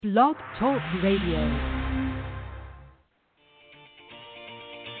Blog Talk Radio.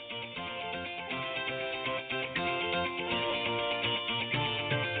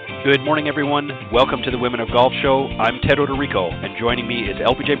 Good morning, everyone. Welcome to the Women of Golf Show. I'm Ted Odorico, and joining me is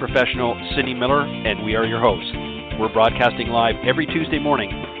LPGA professional Cindy Miller, and we are your hosts. We're broadcasting live every Tuesday morning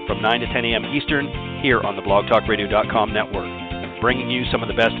from 9 to 10 a.m. Eastern here on the blogtalkradio.com network, bringing you some of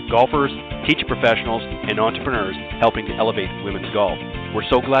the best golfers, teaching professionals, and entrepreneurs helping to elevate women's golf. We're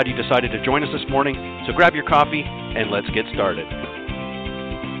so glad you decided to join us this morning, so grab your coffee and let's get started.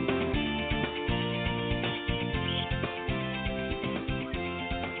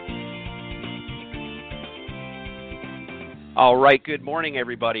 All right, good morning,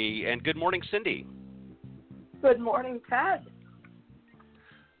 everybody, and good morning, Cindy. Good morning, Ted.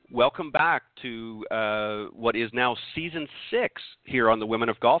 Welcome back to what is now Season 6 here on the Women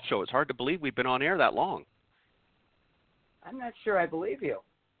of Golf Show. It's hard to believe we've been on air that long. I'm not sure I believe you.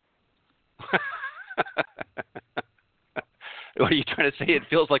 What are you trying to say? It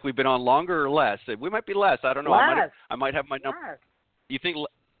feels like we've been on longer or less? We might be less. I don't know. Less. I might have my number. Less. You think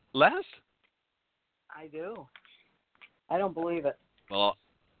less? I do. I don't believe it. Well,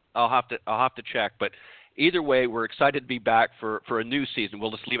 I'll have to check. But either way, we're excited to be back for a new season. We'll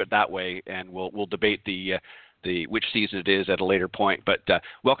just leave it that way, and we'll debate the which season it is at a later point. But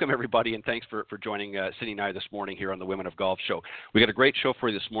welcome, everybody, and thanks for joining Cindy and I this morning here on the Women of Golf Show. We got a great show for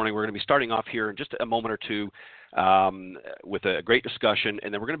you this morning. We're going to be starting off here in just a moment or two with a great discussion,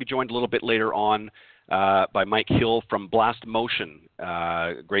 and then we're going to be joined a little bit later on by Mike Hill from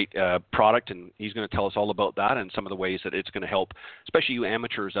BlastMotion, great product, and he's going to tell us all about that and some of the ways that it's going to help, especially you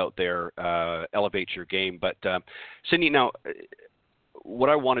amateurs out there, elevate your game. But Cindy, now, what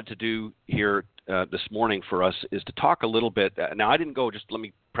I wanted to do here this morning for us is to talk a little bit. Now, I didn't go, just let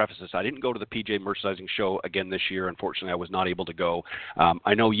me preface this, I didn't go to the PGA Merchandising Show again this year. Unfortunately, I was not able to go.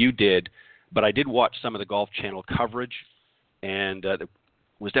 I know you did, but I did watch some of the Golf Channel coverage, and there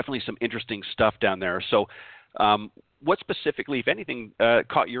was definitely some interesting stuff down there. So what specifically, if anything,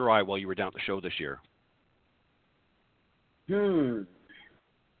 caught your eye while you were down at the show this year?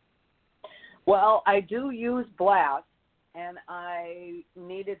 Well, I do use Blast, and I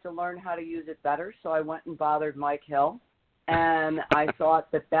needed to learn how to use it better, so I went and bothered Mike Hill, and I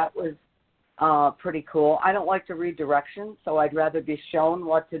thought that was pretty cool. I don't like to read directions, so I'd rather be shown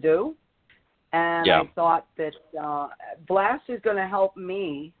what to do. And yeah. I thought that Blast is going to help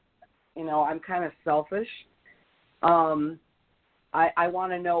me. You know, I'm kind of selfish. I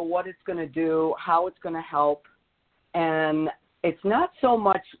want to know what it's going to do, how it's going to help. And it's not so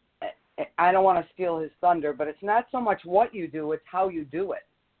much, I don't want to steal his thunder, but it's not so much what you do, it's how you do it.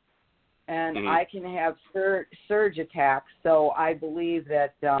 And I can have surge attacks, so I believe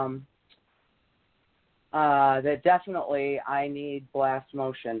that that definitely I need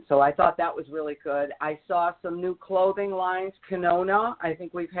BlastMotion. So I thought that was really good. I saw some new clothing lines. Kenona, I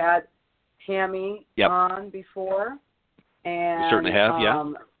think we've had Tammy on before. And, we certainly have, yeah.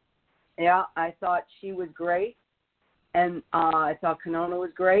 Yeah, I thought she was great. And I thought Kenona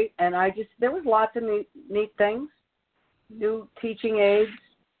was great. And there was lots of neat things, new teaching aids.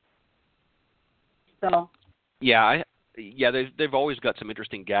 So. Yeah, they've always got some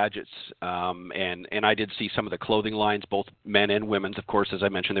interesting gadgets, and I did see some of the clothing lines, both men and women's. Of course, as I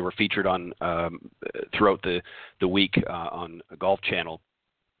mentioned, they were featured on throughout the week on Golf Channel,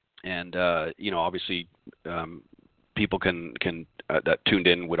 and obviously people can that tuned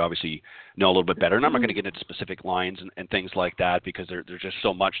in would obviously know a little bit better. And I'm not going to get into specific lines and things like that because there's just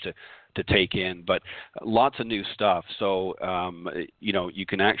so much to take in, but lots of new stuff. So you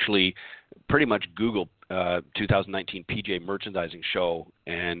can actually pretty much Google 2019 PGA Merchandising Show,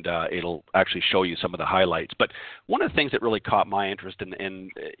 and it'll actually show you some of the highlights. But one of the things that really caught my interest, and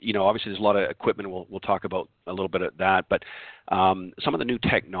obviously there's a lot of equipment, we'll talk about a little bit of that, but some of the new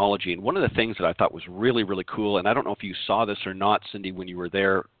technology. And one of the things that I thought was really, really cool, and I don't know if you saw this or not, Cindy, when you were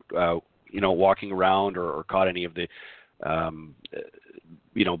there, walking around or caught any of the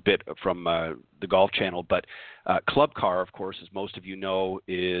bit from the Golf Channel, but Club Car, of course, as most of you know,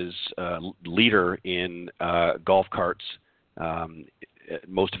 is leader in golf carts.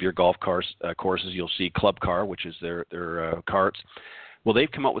 Most of your golf courses, you'll see Club Car, which is their carts. Well,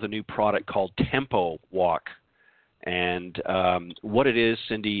 they've come up with a new product called Tempo Walk, and what it is,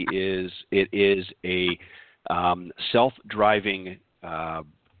 Cindy, is it is a self-driving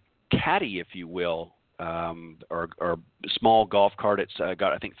caddy, if you will, or small golf cart. It's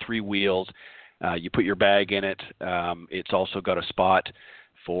got, I think, 3 wheels. You put your bag in it. It's also got a spot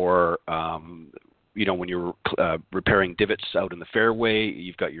for when you're repairing divots out in the fairway.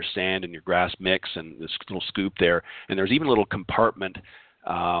 You've got your sand and your grass mix and this little scoop there. And there's even a little compartment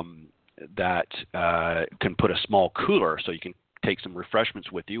that can put a small cooler, so you can take some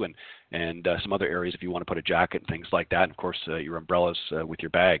refreshments with you and some other areas if you want to put a jacket and things like that, and of course your umbrellas with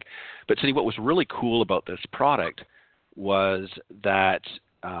your bag. But Cindy, what was really cool about this product was that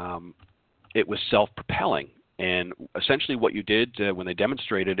it was self-propelling. And essentially what you did when they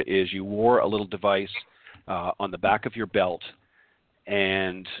demonstrated is you wore a little device on the back of your belt,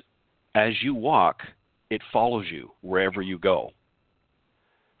 and as you walk, it follows you wherever you go.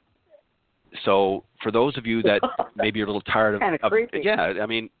 So for those of you that maybe are a little tired of yeah, I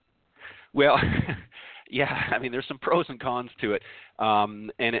mean, well, yeah, I mean, there's some pros and cons to it,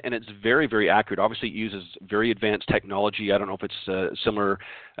 and it's very, very accurate. Obviously, it uses very advanced technology. I don't know if it's similar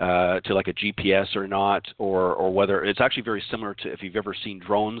to like a GPS or not, or whether it's actually very similar to if you've ever seen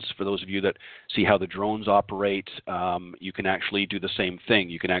drones. For those of you that see how the drones operate, you can actually do the same thing.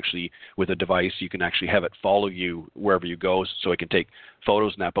 You can actually, with a device, you can actually have it follow you wherever you go, so it can take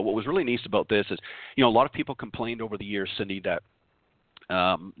photos and that. But what was really nice about this is, a lot of people complained over the years, Cindy, that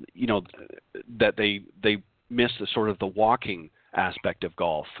that they miss the sort of the walking aspect of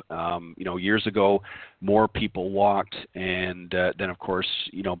golf. Years ago, more people walked, and then of course,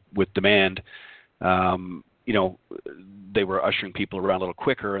 with demand, they were ushering people around a little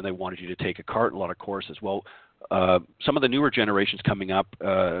quicker, and they wanted you to take a cart in a lot of courses. Well, some of the newer generations coming up,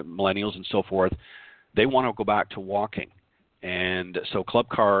 millennials and so forth, they want to go back to walking. And so Club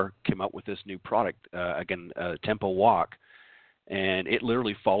Car came up with this new product, Tempo Walk, and it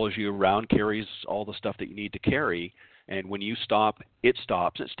literally follows you around, carries all the stuff that you need to carry, and when you stop, it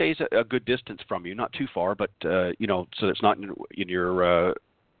stops. It stays a good distance from you, not too far, but so it's not in your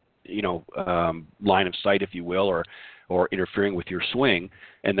line of sight, if you will, or interfering with your swing.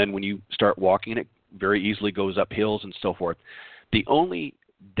 And then when you start walking, it very easily goes up hills and so forth. The only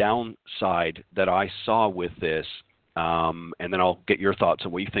downside that I saw with this, and then I'll get your thoughts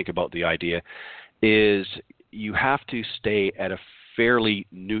on what you think about the idea, is you have to stay at a fairly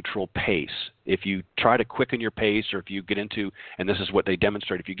neutral pace. If you try to quicken your pace, or if you get into, and this is what they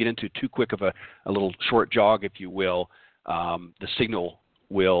demonstrate, if you get into too quick of a little short jog, if you will, the signal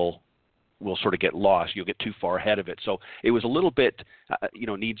will sort of get lost. You'll get too far ahead of it. So it was a little bit,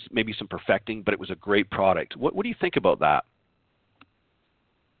 needs maybe some perfecting, but it was a great product. What do you think about that?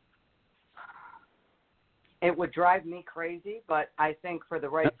 It would drive me crazy, but I think for the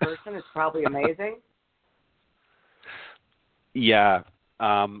right person, it's probably amazing. Yeah,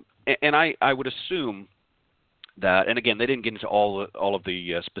 and I would assume that, and again, they didn't get into all of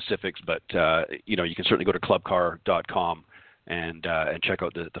the specifics, but you can certainly go to clubcar.com and check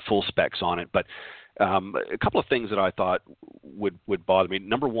out the full specs on it. But a couple of things that I thought would bother me.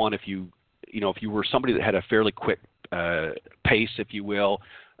 Number one, if you were somebody that had a fairly quick pace, if you will,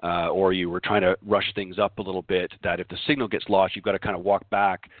 or you were trying to rush things up a little bit, that if the signal gets lost, you've got to kind of walk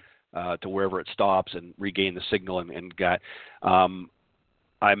back to wherever it stops and regain the signal and get.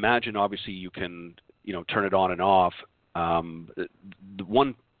 I imagine obviously you can turn it on and off. The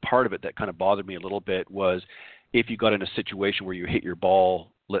one part of it that kind of bothered me a little bit was if you got in a situation where you hit your ball,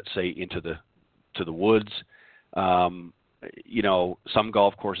 let's say into the woods. Some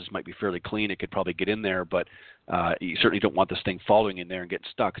golf courses might be fairly clean. It could probably get in there, but you certainly don't want this thing following in there and get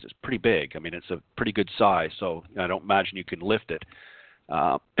stuck, because it's pretty big. I mean, it's a pretty good size, so I don't imagine you can lift it.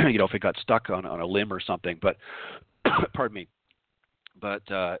 If it got stuck on a limb or something, but pardon me. But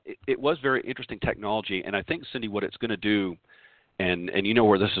it was very interesting technology, and I think, Cindy, what it's going to do, and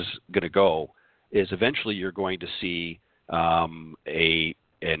where this is going to go, is eventually you're going to see an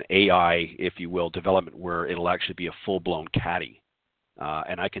AI, if you will, development where it'll actually be a full-blown caddy,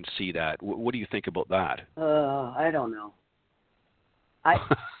 and I can see that. What do you think about that? I don't know.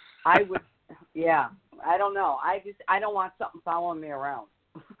 I would, yeah. I don't know. I don't want something following me around.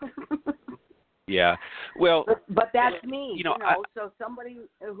 Yeah. Well, but that's me. So somebody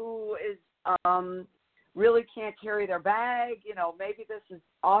who is really can't carry their bag, maybe this is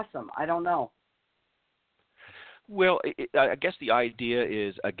awesome. I don't know. Well, I guess the idea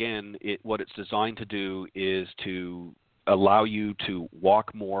is, again, what it's designed to do is to allow you to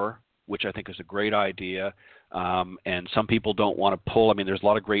walk more, which I think is a great idea. And some people don't want to pull. I mean, there's a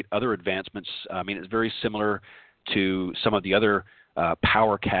lot of great other advancements. I mean, it's very similar to some of the other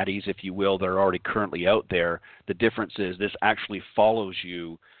power caddies, if you will, that are already currently out there. The difference is this actually follows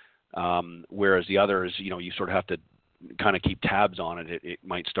you, whereas the others, you sort of have to kind of keep tabs on it. It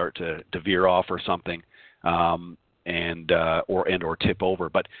might start to veer off or something, or tip over.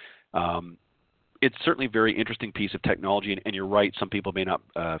 But it's certainly a very interesting piece of technology, and you're right, some people may not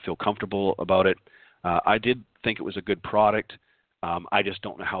feel comfortable about it. I did think it was a good product. I just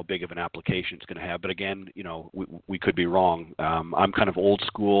don't know how big of an application it's going to have. But again, we could be wrong. I'm kind of old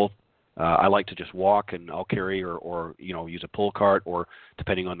school. I like to just walk, and I'll carry or use a pull cart, or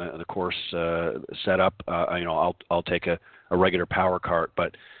depending on the course setup, I'll take a regular power cart.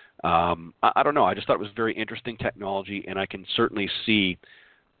 But I don't know. I just thought it was very interesting technology, and I can certainly see,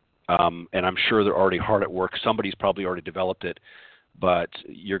 and I'm sure they're already hard at work. Somebody's probably already developed it, but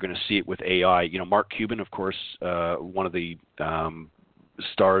you're going to see it with AI. Mark Cuban, of course, one of the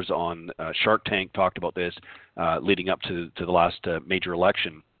stars on Shark Tank, talked about this leading up to the last major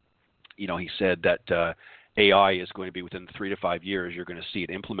election. He said that AI is going to be within 3 to 5 years. You're going to see it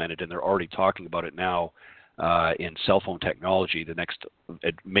implemented, and they're already talking about it now in cell phone technology. The next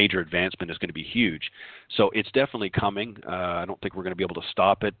major advancement is going to be huge. So it's definitely coming. I don't think we're going to be able to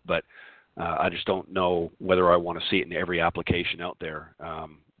stop it, but I just don't know whether I want to see it in every application out there.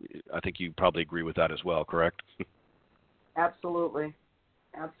 I think you probably agree with that as well, correct? Absolutely.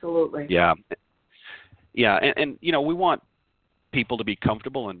 Absolutely. Yeah. Yeah, and we want people to be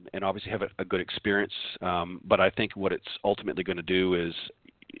comfortable and obviously have a good experience. But I think what it's ultimately going to do is,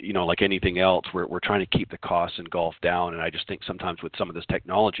 like anything else, we're trying to keep the costs in golf down. And I just think sometimes with some of this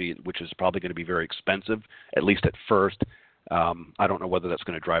technology, which is probably going to be very expensive, at least at first, I don't know whether that's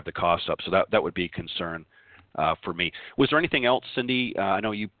going to drive the costs up. So that would be a concern for me. Was there anything else, Cindy? I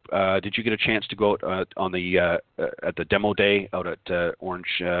know you did you get a chance to go out on the at the demo day out at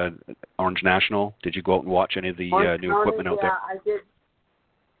Orange National? Did you go out and watch any of the new equipment out there?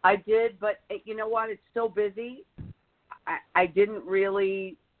 I did, but you know what? It's so busy. I didn't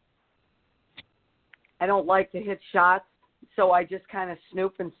really. I don't like to hit shots, so I just kind of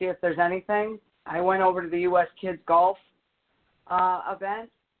snoop and see if there's anything. I went over to the U.S. Kids Golf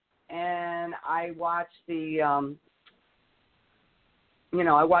event, and I watched I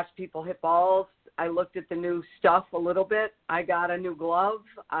watched people hit balls. I looked at the new stuff a little bit. I got a new glove.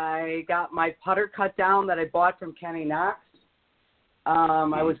 I got my putter cut down that I bought from Kenny Knox.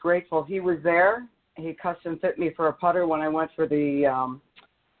 I was grateful he was there. He custom fit me for a putter when I went for the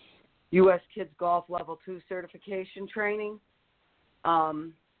U.S. Kids Golf Level 2 certification training. But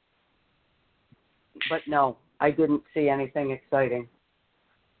no, I didn't see anything exciting.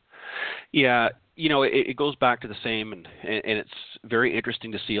 Yeah, it goes back to the same, and it's very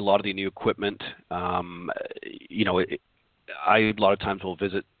interesting to see a lot of the new equipment. I a lot of times will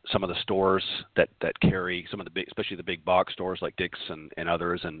visit some of the stores that carry some of the big, especially the big box stores like Dick's and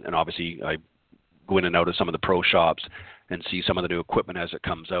others, and obviously I go in and out of some of the pro shops and see some of the new equipment as it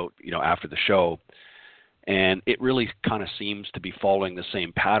comes out, after the show. And it really kind of seems to be following the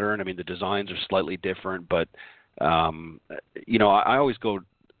same pattern. I mean, the designs are slightly different, but, I always go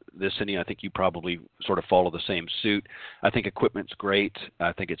this, Cindy, I think you probably sort of follow the same suit. I think equipment's great.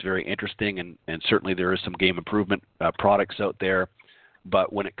 I think it's very interesting, and certainly there is some game improvement products out there.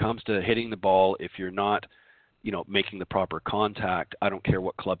 But when it comes to hitting the ball, if you're not, making the proper contact, I don't care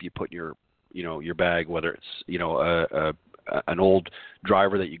what club you put in your bag, whether it's, an old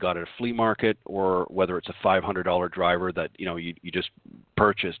driver that you got at a flea market, or whether it's a $500 driver that you just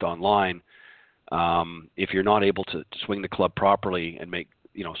purchased online. If you're not able to swing the club properly and make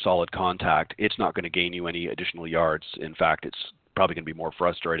solid contact, it's not going to gain you any additional yards. In fact, it's probably going to be more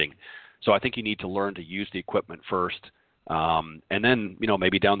frustrating. So I think you need to learn to use the equipment first, and then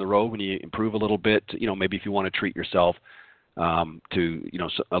maybe down the road when you improve a little bit, maybe if you want to treat yourself to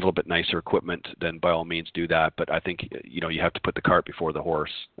a little bit nicer equipment, then by all means do that. But I think you have to put the cart before the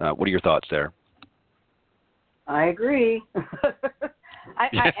horse. What are your thoughts there? I agree.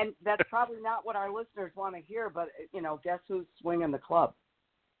 And that's probably not what our listeners want to hear, but guess who's swinging the club?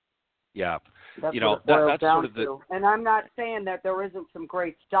 Yeah, that's that's sort of the. And I'm not saying that there isn't some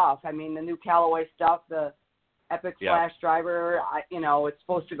great stuff. I mean, the new Callaway stuff, the Epic Flash driver, it's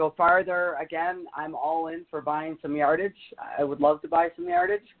supposed to go farther. Again, I'm all in for buying some yardage. I would love to buy some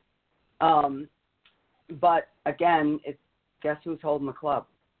yardage. But again, guess who's holding the club?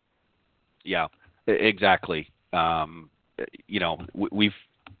 Yeah, exactly. We've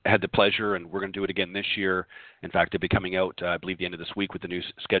had the pleasure, and we're going to do it again this year. In fact, it'll be coming out, I believe, the end of this week with the new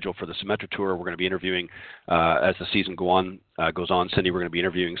schedule for the Symetra Tour. We're going to be interviewing, as the season goes on, Cindy, we're going to be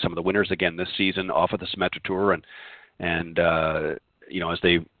interviewing some of the winners again this season off of the Symetra Tour, and as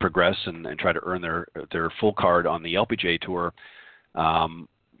they progress and try to earn their full card on the LPGA Tour, and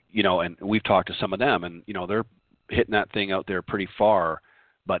we've talked to some of them, and, they're hitting that thing out there pretty far,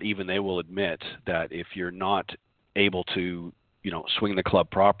 but even they will admit that if you're not able to swing the club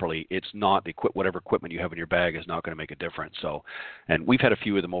properly, it's not whatever equipment you have in your bag is not going to make a difference. So, and we've had a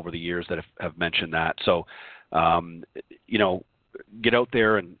few of them over the years that have mentioned that. So, get out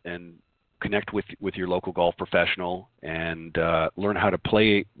there and connect with your local golf professional and learn how to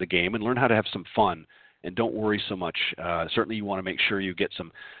play the game and learn how to have some fun. And don't worry so much. Certainly you want to make sure you get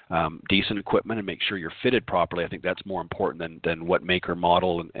some decent equipment and make sure you're fitted properly. I think that's more important than what make or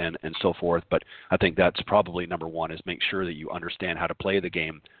model and so forth. But I think that's probably number one, is make sure that you understand how to play the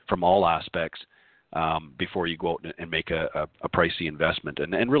game from all aspects before you go out and make a pricey investment.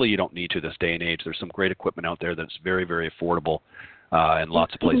 And really you don't need to this day and age. There's some great equipment out there that's very, very affordable and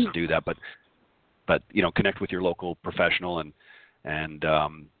lots of places to do that. But connect with your local professional and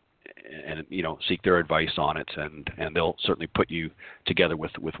seek their advice on it, and they'll certainly put you together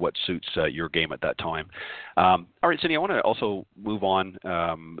with what suits your game at that time. All right, Cindy, I want to also move on.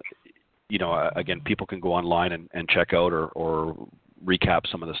 Again, people can go online and check out or recap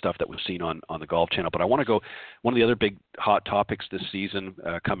some of the stuff that was seen on the Golf Channel. But I want to go, one of the other big hot topics this season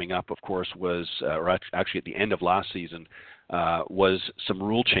coming up, of course, was, or actually at the end of last season, was some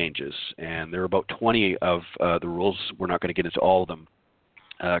rule changes. And there are about 20 of the rules. We're not going to get into all of them.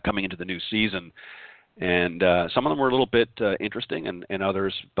 Coming into the new season, and some of them were a little bit interesting, and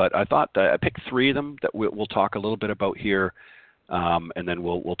others. But I thought I picked 3 of them that we'll talk a little bit about here, and then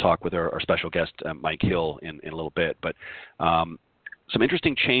we'll talk with our special guest Mike Hill in a little bit. But some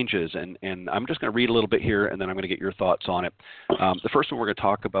interesting changes, and I'm just going to read a little bit here, and then I'm going to get your thoughts on it. The first one we're going to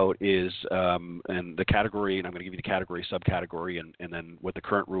talk about is and the category, and I'm going to give you the category, subcategory, and then what the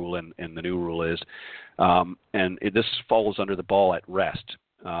current rule and the new rule is. This falls under the ball at rest.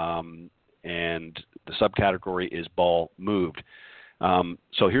 And the subcategory is ball moved.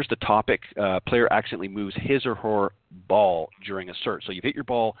 So here's the topic. Player accidentally moves his or her ball during a search. So you've hit your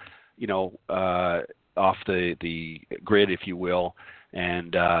ball, off the grid, if you will,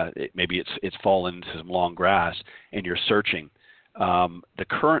 and maybe it's fallen into some long grass, and you're searching. The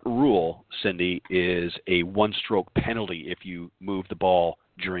current rule, Cindy, is a 1-stroke penalty if you move the ball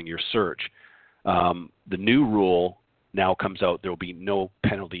during your search. The new rule now comes out, there will be no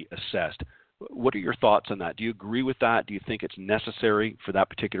penalty assessed. What are your thoughts on that? Do you agree with that? Do you think it's necessary for that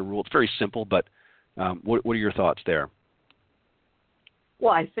particular rule? It's very simple, but what are your thoughts there?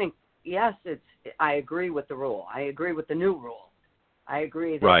 Well, I think, yes, I agree with the rule. I agree with the new rule. I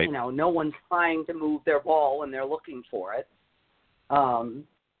agree that, right. No one's trying to move their ball when they're looking for it.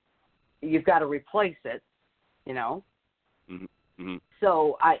 You've got to replace it, Mm-hmm. Mm-hmm.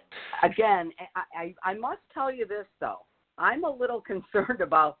 So I must tell you this, though. I'm a little concerned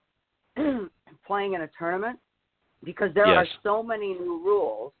about playing in a tournament because there are so many new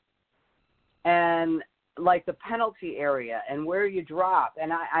rules, and like the penalty area and where you drop.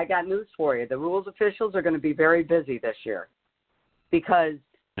 And I got news for you. The rules officials are going to be very busy this year because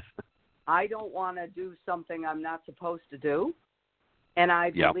I don't want to do something I'm not supposed to do. And I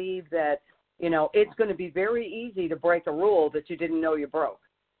believe that, it's going to be very easy to break a rule that you didn't know you broke.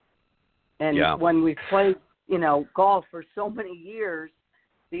 And when we've played, golf for so many years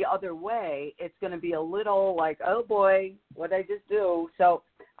the other way, it's going to be a little like, oh, boy, what'd I just do? So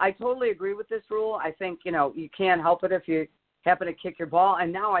I totally agree with this rule. I think, you can't help it if you happen to kick your ball.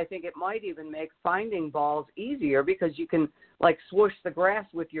 And now I think it might even make finding balls easier because you can, like, swoosh the grass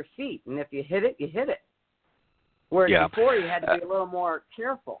with your feet. And if you hit it, you hit it. Whereas before you had to be a little more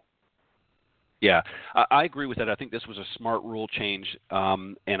careful. Yeah, I agree with that. I think this was a smart rule change,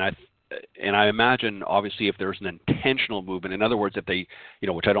 and I imagine, obviously, if there's an intentional movement, in other words, if they,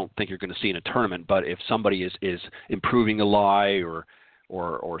 which I don't think you're going to see in a tournament, but if somebody is improving a lie or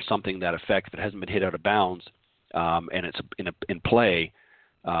something that effect that hasn't been hit out of bounds, and it's in play,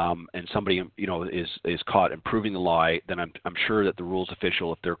 and somebody is caught improving the lie, then I'm sure that the rules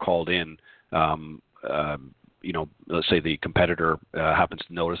official, if they're called in, let's say the competitor happens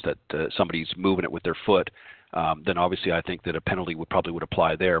to notice that somebody's moving it with their foot, then obviously I think that a penalty would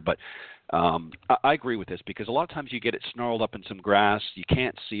apply there. But I agree with this because a lot of times you get it snarled up in some grass, you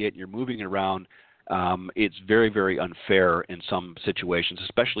can't see it, you're moving it around. It's very, very unfair in some situations,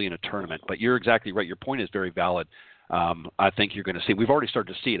 especially in a tournament. But you're exactly right. Your point is very valid. I think you're going to see, we've already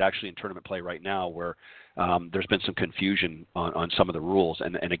started to see it actually in tournament play right now where there's been some confusion on some of the rules.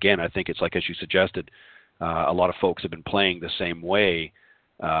 And again, I think it's like, as you suggested, a lot of folks have been playing the same way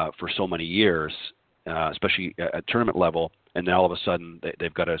for so many years, especially at tournament level, and then all of a sudden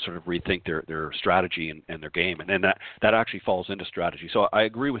they've got to sort of rethink their strategy and their game, and then that actually falls into strategy. So I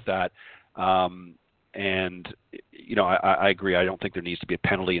agree with that, and I agree. I don't think there needs to be a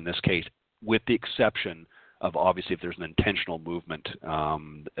penalty in this case, with the exception of obviously if there's an intentional movement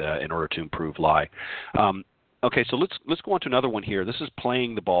in order to improve lie. Okay, so let's go on to another one here. This is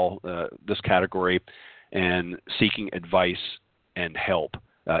playing the ball, this category, and seeking advice and help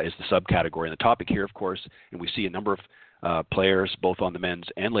is the subcategory. And the topic here, of course, and we see a number players, both on the men's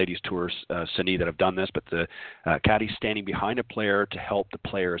and ladies tours, Cindy, that have done this, but the caddy standing behind a player to help the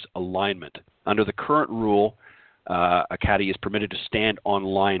player's alignment. Under the current rule, a caddy is permitted to stand on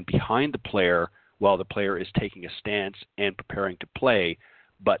line behind the player while the player is taking a stance and preparing to play,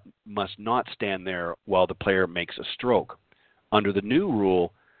 but must not stand there while the player makes a stroke. Under the new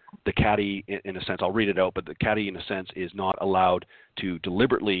rule, the caddy, in a sense, I'll read it out, but the caddy, in a sense, is not allowed to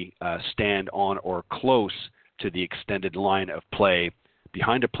deliberately stand on or close to the extended line of play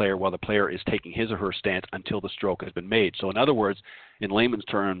behind a player while the player is taking his or her stance until the stroke has been made. So in other words, in layman's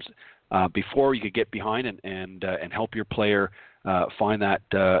terms, before you could get behind and help your player find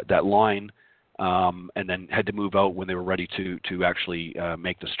that line, and then had to move out when they were ready to actually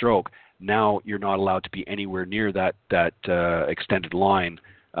make the stroke. Now you're not allowed to be anywhere near that extended line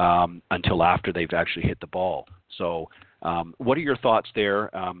until after they've actually hit the ball. So what are your thoughts there?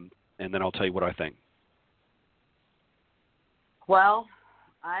 And then I'll tell you what I think. Well,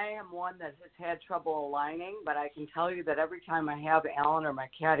 I am one that has had trouble aligning, but I can tell you that every time I have Alan or my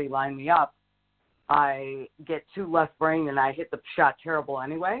caddy line me up, I get too left brain and I hit the shot terrible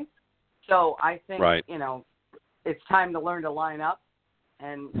anyway. So I think, right. It's time to learn to line up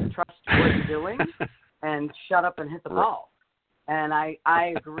and trust what you're doing and shut up and hit the ball. And I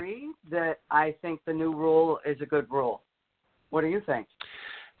agree that I think the new rule is a good rule. What do you think?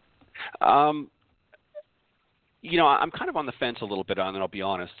 I'm kind of on the fence a little bit on it, I'll be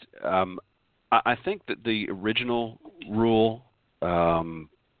honest. I think that the original rule, the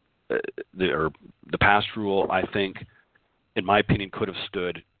past rule, I think, in my opinion, could have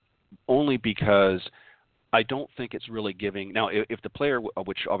stood only because I don't think it's really giving. Now, if the player,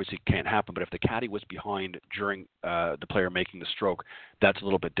 which obviously can't happen, but if the caddy was behind during the player making the stroke, that's a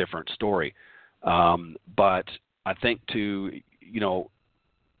little bit different story. But I think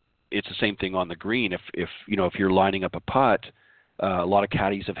it's the same thing on the green. If you're lining up a putt, a lot of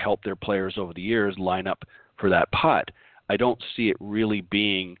caddies have helped their players over the years line up for that putt. I don't see it really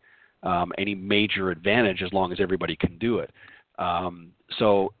being any major advantage as long as everybody can do it.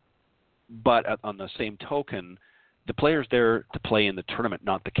 But on the same token, the player's there to play in the tournament,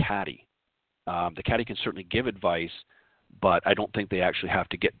 not the caddy. The caddy can certainly give advice, but I don't think they actually have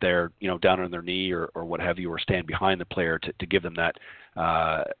to get there, down on their knee or what have you, or stand behind the player to give them that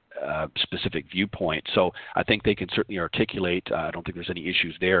specific viewpoint. So I think they can certainly articulate. I don't think there's any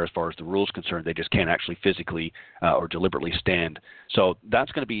issues there as far as the rules concerned. They just can't actually physically or deliberately stand. So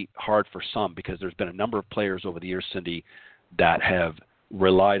that's going to be hard for some because there's been a number of players over the years, Cindy, that have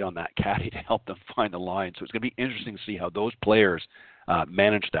relied on that caddy to help them find the line. So it's going to be interesting to see how those players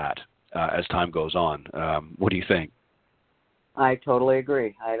manage that as time goes on. What do you think? I totally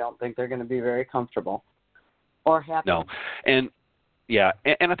agree. I don't think they're going to be very comfortable or happy. No. And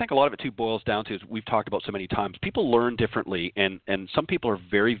I think a lot of it too boils down to, as we've talked about so many times, people learn differently, and some people are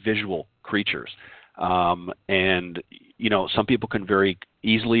very visual creatures. And some people can very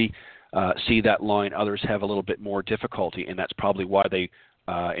easily see that line. Others have a little bit more difficulty, and that's probably why they,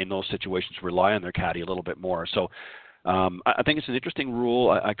 in those situations, rely on their caddy a little bit more. So I think it's an interesting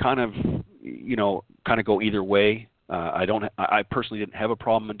rule. I kind of go either way. I personally didn't have a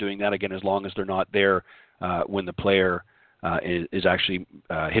problem in doing that, again, as long as they're not there when the player is actually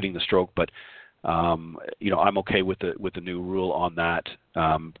hitting the stroke. But I'm okay with the new rule on that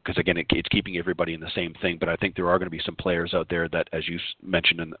because, again, it's keeping everybody in the same thing. But I think there are going to be some players out there that, as you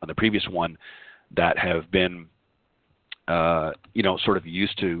mentioned on the previous one, that have been sort of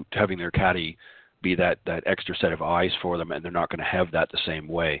used to having their caddy be that extra set of eyes for them, and they're not going to have that the same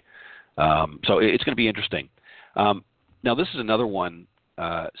way. So it's going to be interesting. Now, this is another one,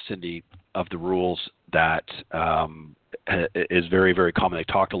 Cindy, of the rules that is very, very common.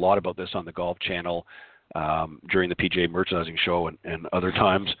 They talked a lot about this on the Golf Channel during the PGA merchandising show and other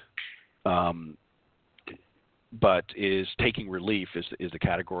times, but is taking relief is the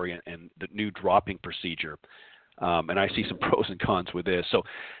category, and the new dropping procedure. And I see some pros and cons with this. So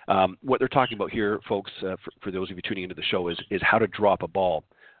what they're talking about here, folks, for those of you tuning into the show, is how to drop a ball.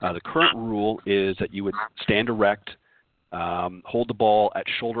 The current rule is that you would stand erect, hold the ball at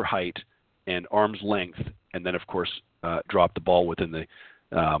shoulder height and arm's length, and then, of course, drop the ball within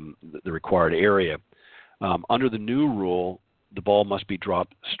the required area. Under the new rule, the ball must be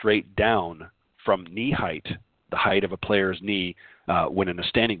dropped straight down from knee height, the height of a player's knee, when in a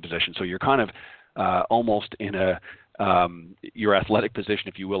standing position. So you're kind of almost in your athletic position,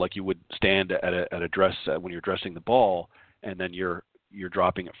 if you will, like you would stand at a dress when you're dressing the ball, and then you're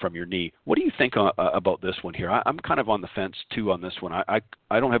dropping it from your knee. What do you think about this one here? I'm kind of on the fence too on this one. I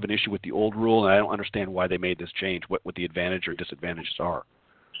don't have an issue with the old rule, and I don't understand why they made this change. What the advantage or disadvantages are?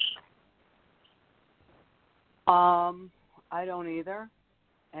 I don't either,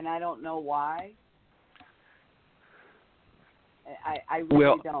 and I don't know why. I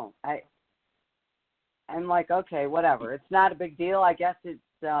really don't. I'm like, okay, whatever. It's not a big deal. I guess it's,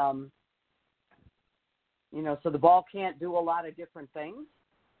 so the ball can't do a lot of different things.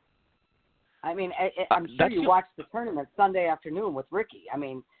 I mean, I'm sure you watched the tournament Sunday afternoon with Ricky. I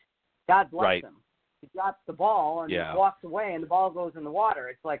mean, God bless him. He drops the ball and he walks away and the ball goes in the water.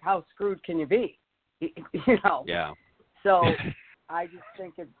 It's like, how screwed can you be? Yeah. So I just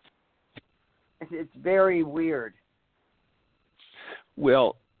think it's very weird.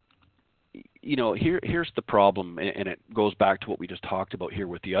 Well, here's the problem, and it goes back to what we just talked about here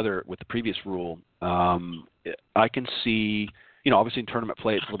with the previous rule. I can see, obviously in tournament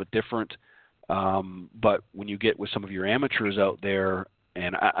play it's a little bit different, but when you get with some of your amateurs out there,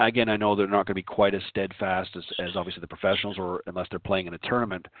 and again, I know they're not going to be quite as steadfast as obviously the professionals, or unless they're playing in a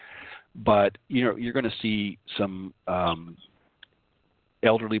tournament, but you're going to see some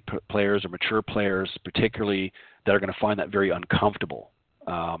elderly players or mature players, particularly, that are going to find that very uncomfortable.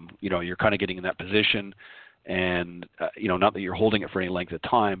 You're kind of getting in that position, and not that you're holding it for any length of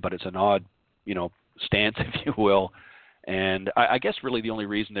time, but it's an odd, stance, if you will. And I guess really the only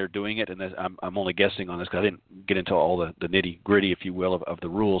reason they're doing it, and I'm only guessing on this because I didn't get into all the nitty gritty, if you will, of the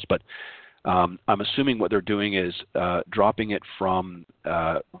rules, but I'm assuming what they're doing is dropping it from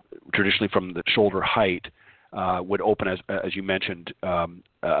traditionally from the shoulder height would open, as you mentioned,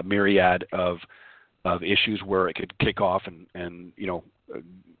 a myriad of issues where it could kick off and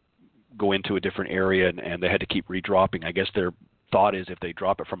go into a different area, and they had to keep redropping. I guess their thought is if they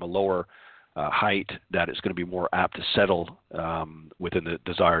drop it from a lower height, that it's going to be more apt to settle within the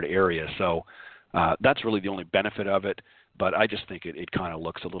desired area. So that's really the only benefit of it. But I just think it kind of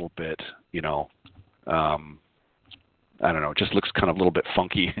looks a little bit, I don't know, it just looks kind of a little bit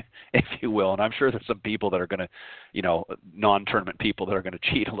funky, if you will. And I'm sure there's some people that are going to, non-tournament people that are going to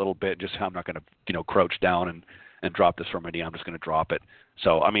cheat a little bit. Just I'm not going to, crouch down and drop this from a knee. I'm just going to drop it.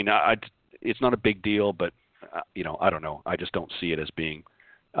 So, I mean, it's not a big deal, but, I don't know. I just don't see it as being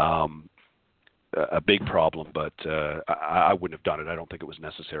a big problem, but I wouldn't have done it. I don't think it was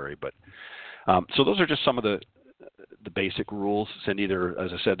necessary. But so those are just some of the basic rules. Cindy,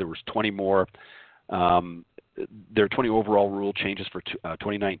 as I said, there was 20 more. There are 20 overall rule changes for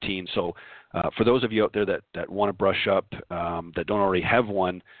 2019. So for those of you out there that want to brush up, that don't already have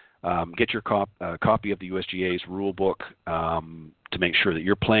one, get your copy of the USGA's rule book to make sure that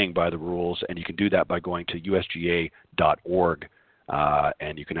you're playing by the rules, and you can do that by going to usga.org,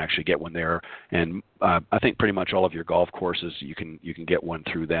 and you can actually get one there. And I think pretty much all of your golf courses, you can get one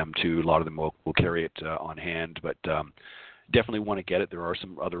through them too. A lot of them will carry it on hand, but definitely want to get it. There are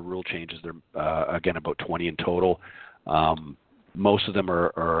some other rule changes. There again, about 20 in total. Most of them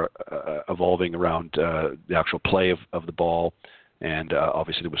are evolving around the actual play of the ball, and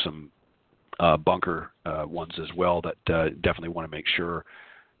obviously there was some bunker ones as well that definitely want to make sure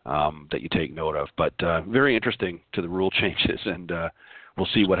that you take note of. But very interesting to the rule changes, and we'll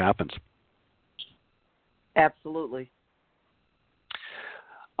see what happens. Absolutely.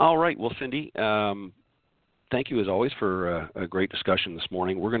 All right. Well, Cindy, thank you as always for a great discussion this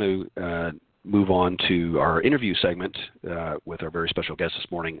morning. We're going to move on to our interview segment with our very special guest this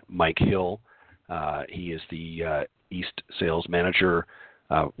morning, Mike Hill. He is the East Sales Manager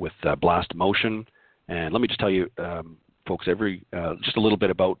with BlastMotion. And let me just tell you, folks, just a little bit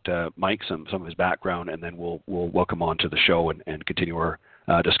about Mike, some of his background, and then we'll welcome on to the show and continue our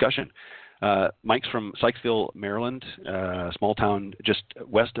discussion. Mike's from Sykesville, Maryland, a small town just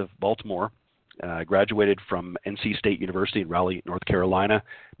west of Baltimore. Graduated from NC State University in Raleigh, North Carolina,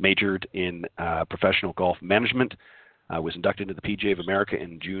 majored in professional golf management, was inducted into the PGA of America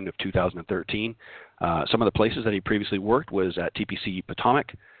in June of 2013. Some of the places that he previously worked was at TPC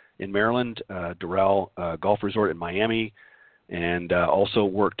Potomac in Maryland, Doral Golf Resort in Miami, and also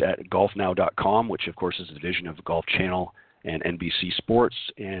worked at golfnow.com, which of course is a division of Golf Channel and NBC Sports.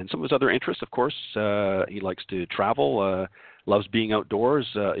 And some of his other interests, of course, he likes to travel, loves being outdoors,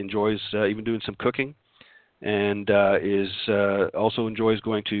 enjoys even doing some cooking, and also enjoys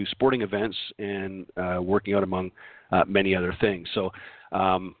going to sporting events and working out, among many other things. So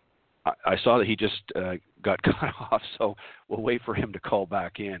I saw that he just got cut off, so we'll wait for him to call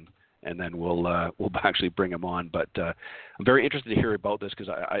back in, and then we'll actually bring him on. But I'm very interested to hear about this, because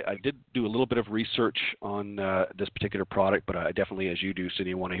I did do a little bit of research on this particular product, but I definitely, as you do,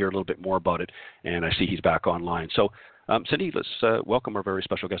 Cindy, want to hear a little bit more about it, and I see he's back online. So Cindy, let's welcome our very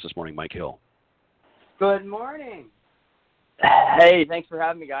special guest this morning, Mike Hill. Good morning. Hey, thanks for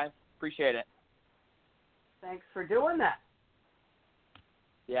having me, guys. Appreciate it. Thanks for doing that.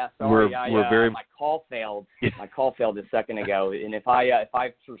 Yeah, sorry, we're very. my call failed. My call failed a second ago, and if I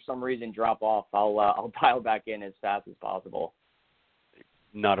for some reason drop off, I'll dial back in as fast as possible.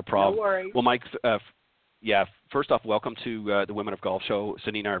 Not a problem. No worries. Well, Mike, first off, welcome to the Women of Golf Show.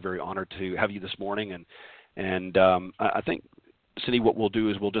 Cindy and I are very honored to have you this morning, and I think, Cindy, what we'll do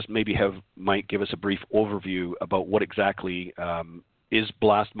is we'll just maybe have Mike give us a brief overview about what exactly is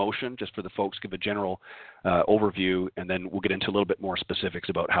BlastMotion, just for the folks, give a general overview, and then we'll get into a little bit more specifics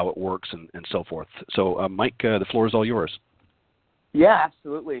about how it works and so forth. So, Mike, the floor is all yours. Yeah,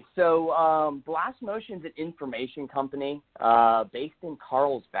 absolutely. So BlastMotion is an information company based in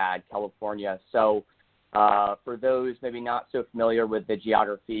Carlsbad, California. So for those maybe not so familiar with the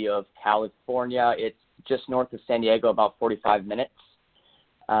geography of California, it's just north of San Diego, about 45 minutes.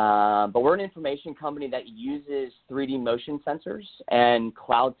 But we're an information company that uses 3D motion sensors and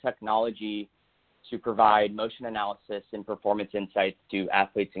cloud technology to provide motion analysis and performance insights to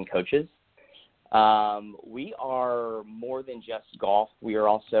athletes and coaches. We are more than just golf. We are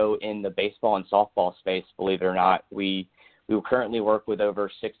also in the baseball and softball space, believe it or not. We currently work with over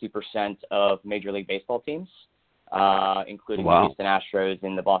 60% of Major League Baseball teams, including the Houston Astros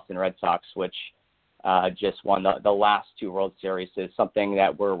and the Boston Red Sox, which just won the last two World Series. So it's something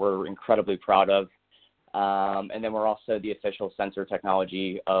that we're incredibly proud of. And then we're also the official sensor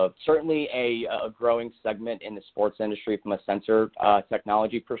technology of certainly a growing segment in the sports industry from a sensor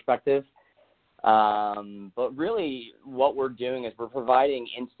technology perspective. But really what we're doing is we're providing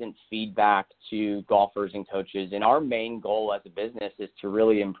instant feedback to golfers and coaches. And our main goal as a business is to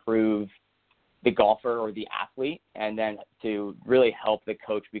really improve the golfer or the athlete, and then to really help the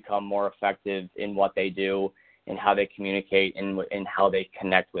coach become more effective in what they do and how they communicate and how they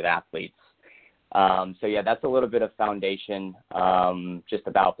connect with athletes. So yeah, that's a little bit of foundation just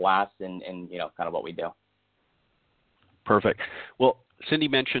about Blast and kind of what we do. Perfect. Well, Cindy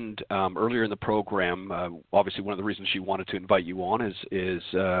mentioned earlier in the program, obviously one of the reasons she wanted to invite you on is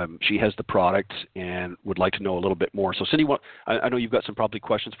she has the product and would like to know a little bit more. So Cindy, I know you've got some probably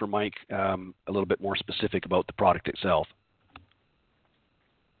questions for Mike, a little bit more specific about the product itself.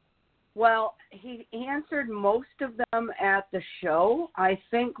 Well, he answered most of them at the show. I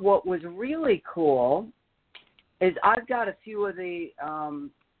think what was really cool is I've got a few of the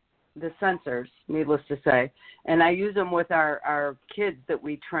sensors, needless to say, and I use them with our kids that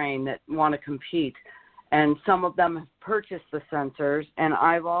we train that want to compete. And some of them have purchased the sensors, and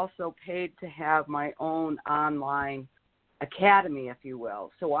I've also paid to have my own online academy, if you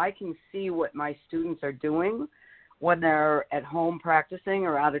will, so I can see what my students are doing when they're at home practicing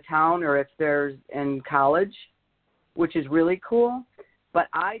or out of town or if they're in college, which is really cool. But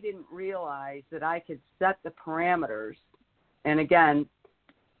I didn't realize that I could set the parameters. And again,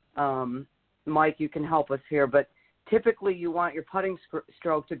 Mike, you can help us here, but typically you want your putting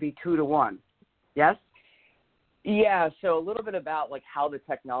stroke to be 2-to-1. Yes? Yeah, so a little bit about like how the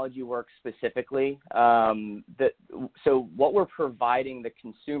technology works specifically. So what we're providing the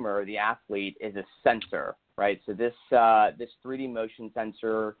consumer, the athlete, is a sensor, right? So this 3D motion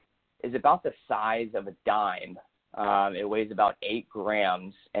sensor is about the size of a dime. It weighs about 8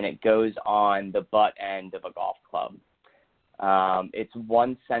 grams, and it goes on the butt end of a golf club. It's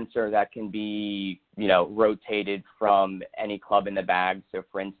one sensor that can be, rotated from any club in the bag. So,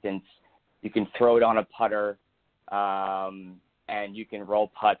 for instance, you can throw it on a putter, and you can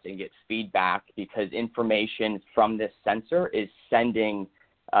roll putts and get feedback because information from this sensor is sending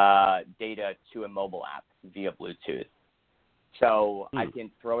data to a mobile app via Bluetooth. So I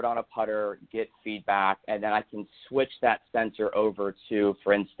can throw it on a putter, get feedback, and then I can switch that sensor over to,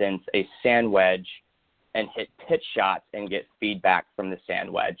 for instance, a sand wedge and hit pitch shots and get feedback from the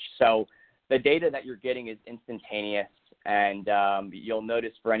sand wedge. So the data that you're getting is instantaneous, and you'll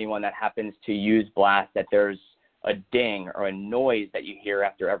notice for anyone that happens to use Blast that there's a ding or a noise that you hear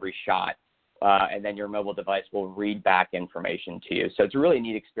after every shot, and then your mobile device will read back information to you. So it's a really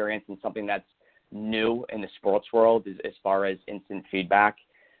neat experience and something that's new in the sports world as far as instant feedback.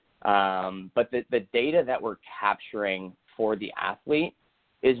 But the data that we're capturing for the athlete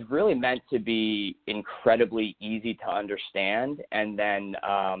is really meant to be incredibly easy to understand and then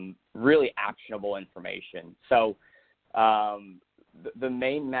really actionable information. So the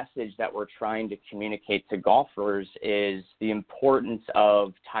main message that we're trying to communicate to golfers is the importance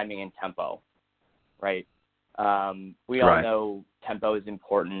of timing and tempo, right? We all know tempo is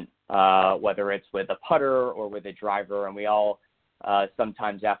important, whether it's with a putter or with a driver, and we all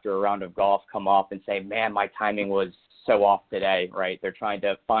sometimes after a round of golf come off and say, man, my timing was so off today, right? They're trying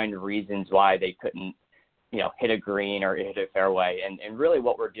to find reasons why they couldn't, hit a green or hit a fairway. And really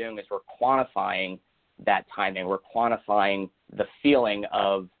what we're doing is we're quantifying that timing. We're quantifying the feeling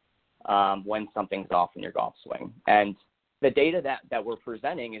of when something's off in your golf swing. And the data that we're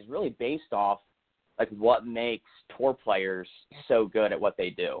presenting is really based off like what makes tour players so good at what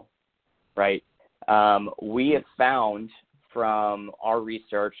they do, right? We have found from our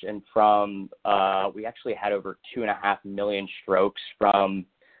research and from we actually had over 2.5 million strokes from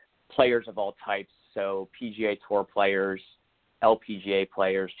players of all types, so PGA Tour players, LPGA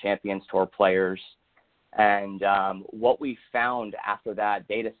players, Champions Tour players. And what we found after that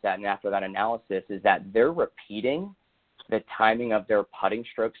data set and after that analysis is that they're repeating the timing of their putting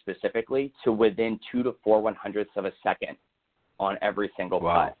stroke specifically to within 2 to 4 1/100ths of a second on every single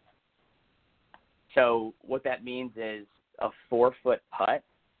putt. So what that means is a 4-foot putt,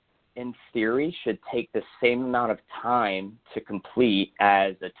 in theory, should take the same amount of time to complete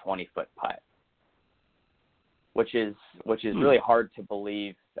as a 20-foot putt, which is really hard to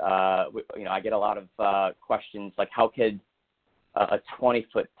believe. I get a lot of questions like, how could a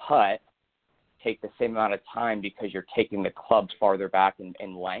 20-foot putt take the same amount of time because you're taking the club farther back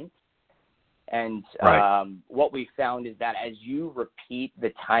in length? And what we found is that as you repeat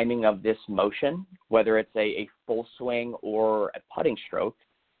the timing of this motion, whether it's a full swing or a putting stroke,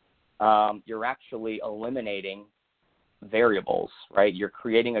 you're actually eliminating variables, right? You're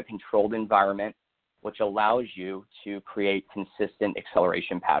creating a controlled environment, which allows you to create consistent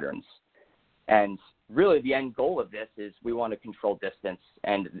acceleration patterns. And really the end goal of this is we want to control distance.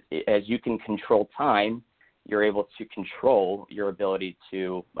 And as you can control time, you're able to control your ability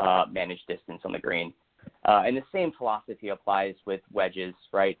to manage distance on the green. And the same philosophy applies with wedges,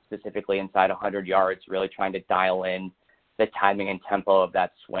 right? Specifically inside 100 yards, really trying to dial in the timing and tempo of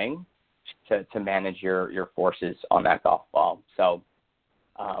that swing to manage your forces on that golf ball. So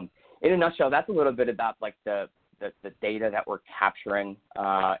in a nutshell, that's a little bit about like the data that we're capturing.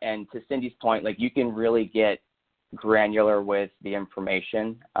 And to Cindy's point, like you can really get granular with the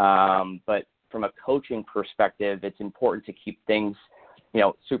information, but from a coaching perspective, it's important to keep things,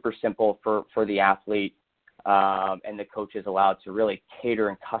 super simple for the athlete, and the coach is allowed to really cater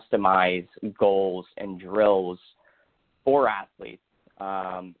and customize goals and drills for athletes,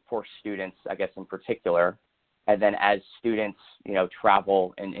 for students, I guess, in particular. And then as students,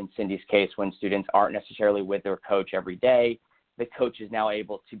 travel, in Cindy's case, when students aren't necessarily with their coach every day, the coach is now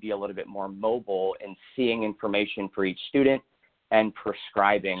able to be a little bit more mobile in seeing information for each student and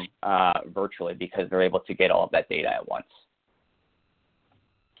prescribing virtually because they're able to get all of that data at once.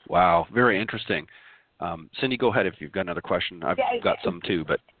 Wow, very interesting. Cindy, go ahead if you've got another question. I've got some too.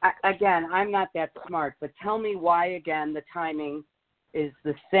 But again, I'm not that smart, but tell me why, again, the timing is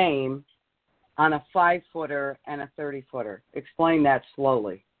the same on a 5-footer and a 30-footer. Explain that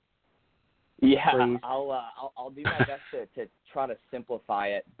slowly. Yeah, please. I'll do my best to try to simplify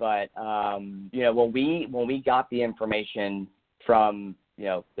it. But when we got the information from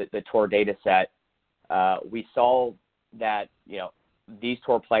the tour data set, we saw that these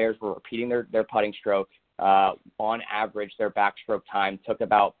tour players were repeating their putting stroke. On average, their backstroke time took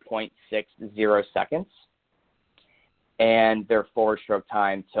about 0.60 seconds, and their forward stroke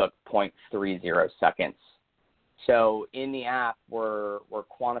time took 0.30 seconds. So in the app, we're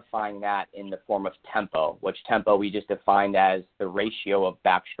quantifying that in the form of tempo, which tempo we just defined as the ratio of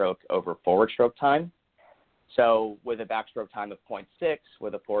backstroke over forward stroke time. So with a backstroke time of 0.6,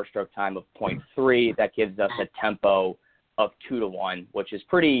 with a forward stroke time of 0.3, that gives us a tempo of 2 to 1, which is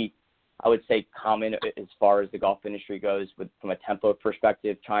pretty, I would say, common as far as the golf industry goes from a tempo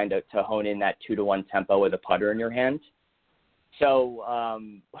perspective, trying to hone in that 2 to 1 tempo with a putter in your hand. So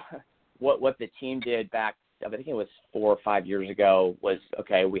what the team did back, I think it was 4 or 5 years ago, was,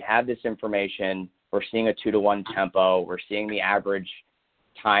 okay, we have this information. We're seeing a 2 to 1 tempo. We're seeing the average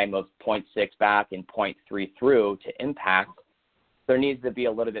time of 0.6 back and 0.3 through to impact. There needs to be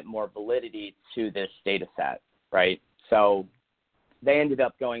a little bit more validity to this data set, right? So they ended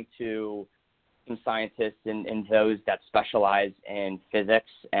up going to some scientists and those that specialize in physics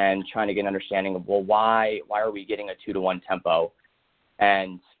and trying to get an understanding of, well, why are we getting a 2 to 1 tempo?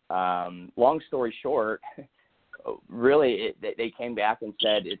 And long story short, really they came back and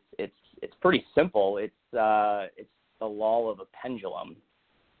said it's pretty simple. It's the law of a pendulum,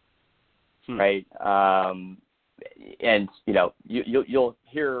 right? And you'll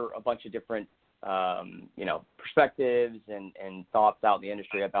hear a bunch of different perspectives and thoughts out in the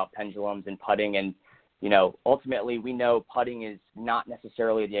industry about pendulums and putting. And, ultimately we know putting is not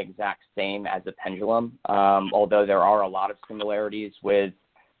necessarily the exact same as a pendulum, although there are a lot of similarities with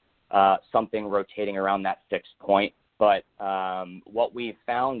something rotating around that fixed point. But what we've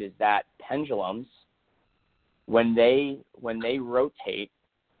found is that pendulums, when they rotate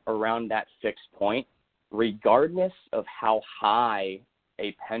around that fixed point, regardless of how high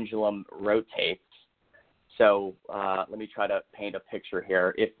a pendulum rotates. So let me try to paint a picture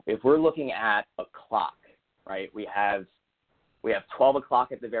here. If we're looking at a clock, right, we have 12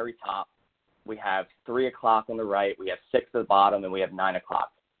 o'clock at the very top, we have 3 o'clock on the right, we have 6 at the bottom, and we have 9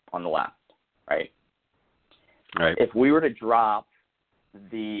 o'clock on the left, right? Right. If we were to drop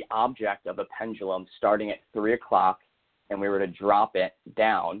the object of a pendulum starting at 3 o'clock and we were to drop it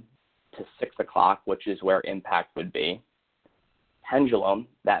down to 6 o'clock, which is where impact would be, pendulum,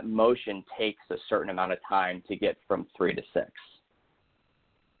 that motion takes a certain amount of time to get from 3 to 6,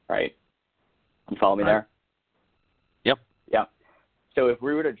 right? You follow me there? Yep. Yep. So if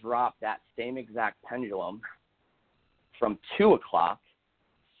we were to drop that same exact pendulum from 2 o'clock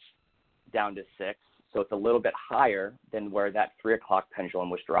down to 6, so it's a little bit higher than where that 3 o'clock pendulum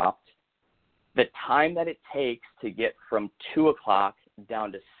was dropped, the time that it takes to get from 2 o'clock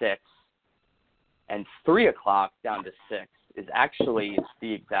down to 6 and 3 o'clock down to 6 is actually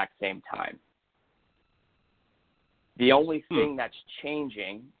the exact same time. The only thing that's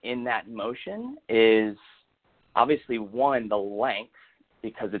changing in that motion is obviously, one, the length,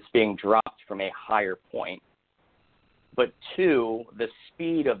 because it's being dropped from a higher point. But two, the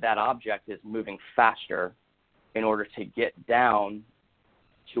speed of that object is moving faster in order to get down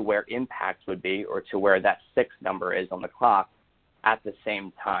to where impact would be, or to where that 6 number is on the clock at the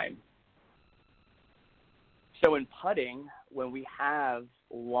same time. So in putting, when we have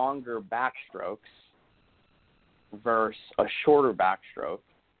longer backstrokes versus a shorter backstroke,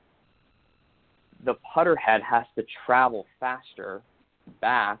 the putter head has to travel faster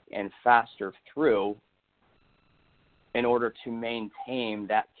back and faster through in order to maintain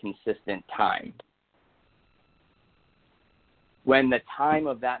that consistent time. When the time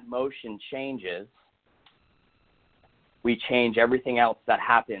of that motion changes, we change everything else that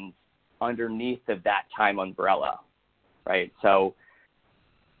happens underneath of that time umbrella, right? So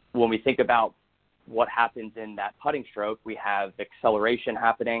when we think about what happens in that putting stroke, we have acceleration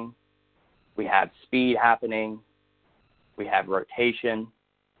happening, we have speed happening, we have rotation,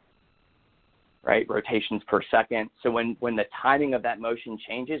 right? Rotations per second. So when the timing of that motion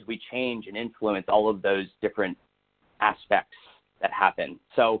changes, we change and influence all of those different aspects that happen.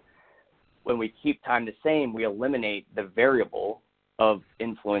 So when we keep time the same, we eliminate the variable of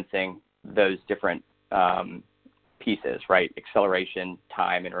influencing those different pieces, right? Acceleration,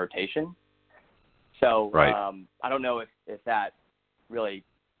 time, and rotation. So right. I don't know if that really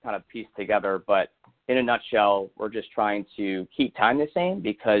kind of pieced together, but in a nutshell, we're just trying to keep time the same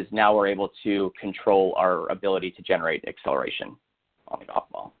because now we're able to control our ability to generate acceleration on the golf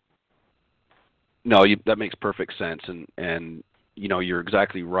ball. No, that makes perfect sense, and you know, you're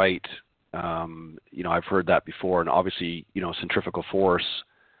exactly right. You know, I've heard that before, and obviously, you know, centrifugal force,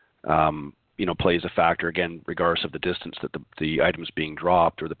 you know, plays a factor again, regardless of the distance that the item's being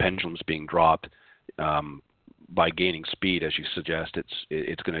dropped or the pendulum's being dropped. By gaining speed, as you suggest,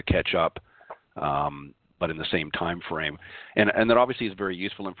 it's going to catch up, but in the same time frame, and that obviously is very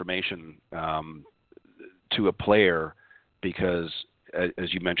useful information to a player because,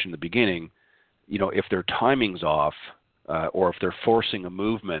 as you mentioned in the beginning, you know, if their timing's off or if they're forcing a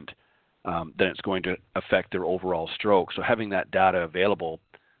movement, then it's going to affect their overall stroke. So having that data available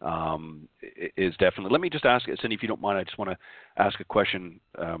is definitely. Let me just ask, Cindy, if you don't mind, I just want to ask a question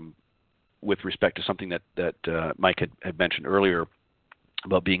with respect to something that Mike had mentioned earlier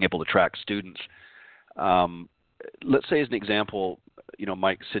about being able to track students. Let's say as an example, you know,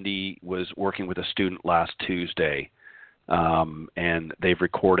 Mike, Cindy was working with a student last Tuesday, and they've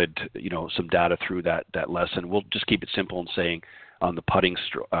recorded, you know, some data through that lesson. We'll just keep it simple and saying on the putting,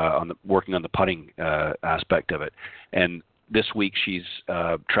 working on the putting aspect of it. And this week she's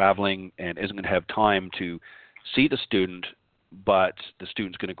traveling and isn't going to have time to see the student, but the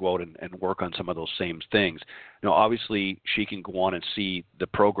student's going to go out and work on some of those same things. Now, obviously, she can go on and see the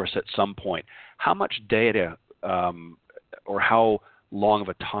progress at some point. How much data or how long of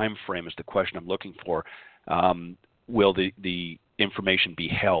a time frame is the question I'm looking for, will the information be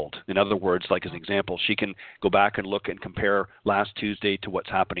held? In other words, like as an example, she can go back and look and compare last Tuesday to what's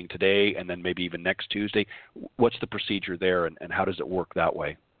happening today and then maybe even next Tuesday. What's the procedure there and how does it work that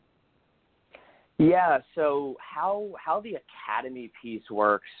way? Yeah, so how the academy piece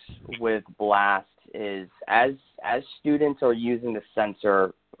works with Blast is as students are using the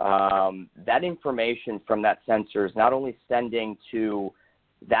sensor, that information from that sensor is not only sending to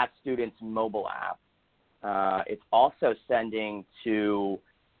that student's mobile app, it's also sending to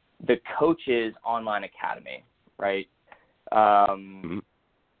the coach's online academy, right?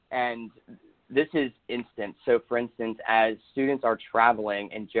 And this is instant. So, for instance, as students are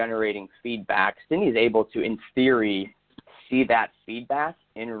traveling and generating feedback, Cindy is able to, in theory, see that feedback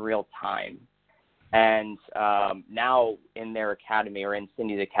in real time. And now in their academy, or in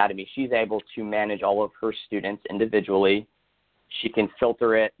Cindy's academy, she's able to manage all of her students individually. She can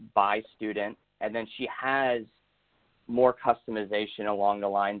filter it by student, and then she has more customization along the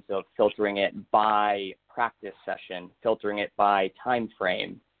lines of filtering it by practice session, filtering it by time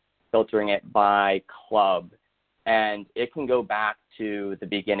frame, filtering it by club, and it can go back to the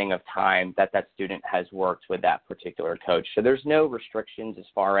beginning of time that student has worked with that particular coach. So there's no restrictions as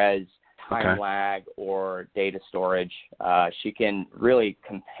far as time lag or data storage. She can really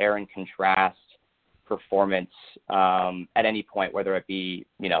compare and contrast performance at any point, whether it be,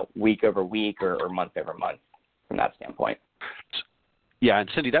 week over week or month over month from that standpoint. Yeah, and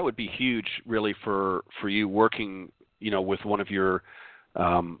Cindy, that would be huge really for you working, with one of your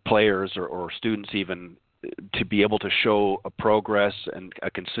players or students even, to be able to show a progress and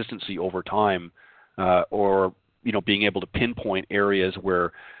a consistency over time, or, being able to pinpoint areas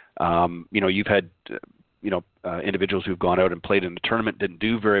where, you've had, individuals who've gone out and played in a tournament, didn't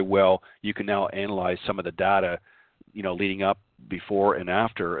do very well. You can now analyze some of the data, leading up, before and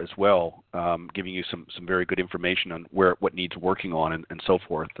after as well, giving you some very good information on what needs working on and so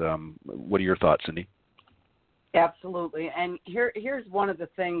forth. What are your thoughts, Cindy? Absolutely. And here's one of the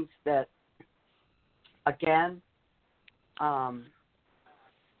things that, again,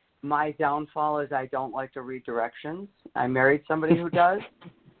 my downfall is I don't like to read directions. I married somebody who does.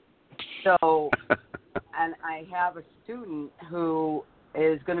 So, and I have a student who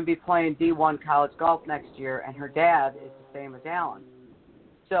is going to be playing D1 college golf next year, and her dad is the same as Alan.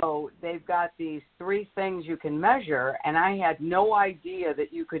 So they've got these 3 things you can measure, and I had no idea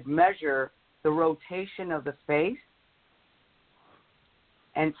that you could measure the rotation of the face.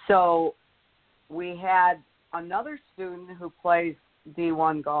 And so we had another student who plays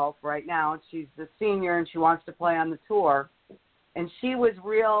D1 golf right now. She's a senior, and she wants to play on the tour. And she was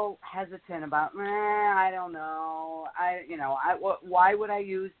real hesitant about, I don't know. Why would I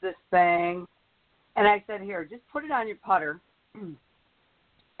use this thing? And I said, here, just put it on your putter.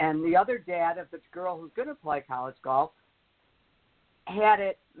 And the other dad of this girl who's going to play college golf had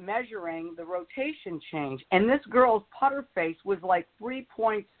it measuring the rotation change. And this girl's putter face was like 3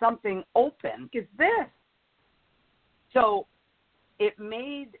 point something open. Is this? So it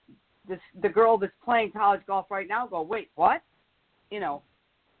made the girl that's playing college golf right now go, wait, what?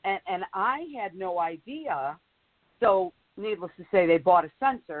 And I had no idea. So needless to say, they bought a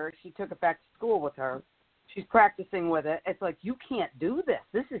sensor. She took it back to school with her. She's practicing with it. It's like, you can't do this.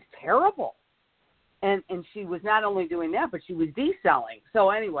 This is terrible. And she was not only doing that, but she was decelling. So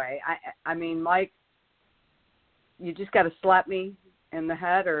anyway, I mean, Mike, you just got to slap me in the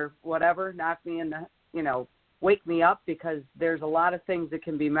head or whatever, knock me in the, wake me up, because there's a lot of things that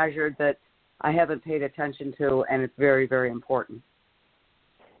can be measured that I haven't paid attention to, and it's very, very important.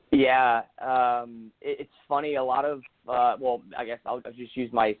 Yeah, it's funny. A lot of, I guess I'll just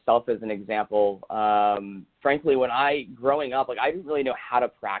use myself as an example. Frankly, growing up, I didn't really know how to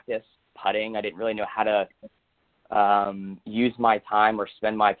practice putting. I didn't really know how to use my time or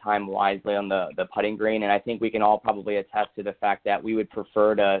spend my time wisely on the putting green. And I think we can all probably attest to the fact that we would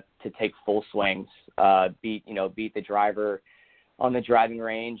prefer to take full swings, beat the driver on the driving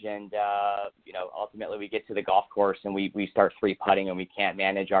range, and ultimately we get to the golf course and we start 3-putting and we can't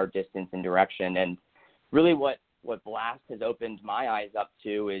manage our distance and direction. And really what Blast has opened my eyes up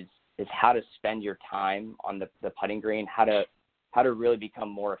to is how to spend your time on the putting green, how to really become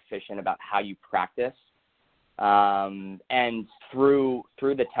more efficient about how you practice. And through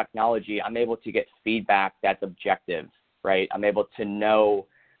the technology, I'm able to get feedback that's objective, right? I'm able to know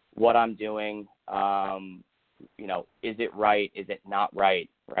what I'm doing. Is it right? Is it not right?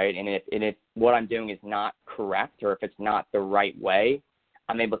 Right. And if what I'm doing is not correct, or if it's not the right way,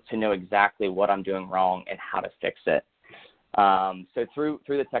 I'm able to know exactly what I'm doing wrong and how to fix it. So through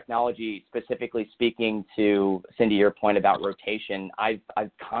the technology, specifically speaking to Cindy, your point about rotation, I've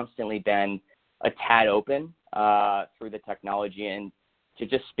constantly been a tad open through the technology, and to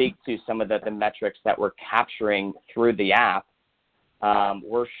just speak to some of the metrics that we're capturing through the app.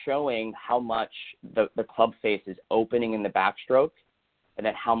 We're showing how much the club face is opening in the backstroke, and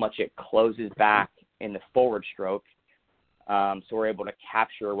then how much it closes back in the forward stroke. So we're able to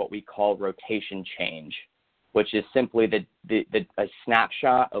capture what we call rotation change, which is simply a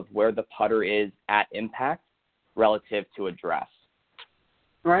snapshot of where the putter is at impact relative to address.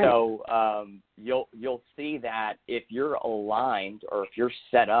 Right. So you'll see that if you're aligned, or if you're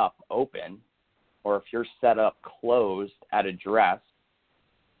set up open, or if you're set up closed at address,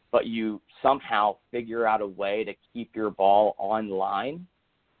 but you somehow figure out a way to keep your ball online,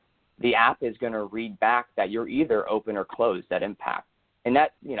 the app is going to read back that you're either open or closed at impact. And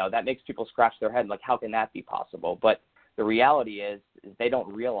that, that makes people scratch their head, like, how can that be possible? But the reality is they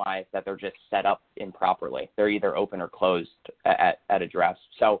don't realize that they're just set up improperly. They're either open or closed at address.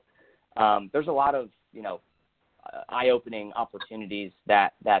 So there's a lot of, eye-opening opportunities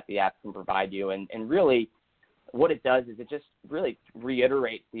that the app can provide you. And really what it does is it just really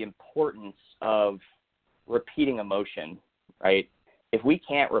reiterates the importance of repeating a motion, right? If we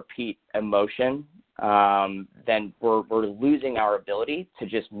can't repeat a motion, then we're losing our ability to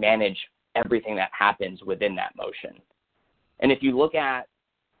just manage everything that happens within that motion. And if you look at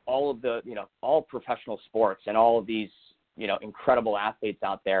all of the, all professional sports and all of these, incredible athletes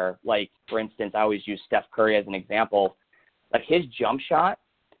out there, like, for instance, I always use Steph Curry as an example. Like, his jump shot,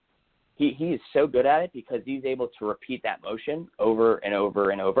 he is so good at it because he's able to repeat that motion over and over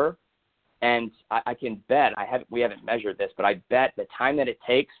and over. And I can bet, we haven't measured this, but I bet the time that it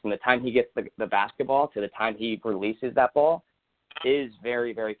takes from the time he gets the basketball to the time he releases that ball is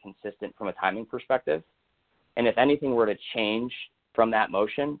very, very consistent from a timing perspective. And if anything were to change from that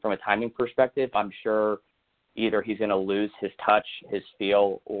motion, from a timing perspective, I'm sure either he's going to lose his touch, his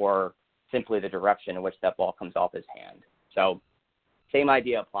feel, or simply the direction in which that ball comes off his hand. So same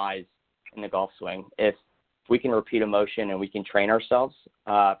idea applies in the golf swing. If we can repeat a motion and we can train ourselves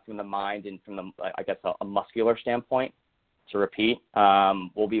from the mind and from a muscular standpoint to repeat,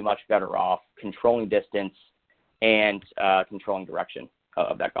 we'll be much better off controlling distance and controlling direction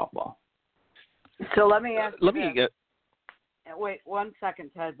of that golf ball. So let me ask you wait 1 second,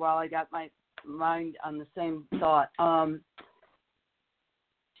 Ted, while I got my mind on the same thought.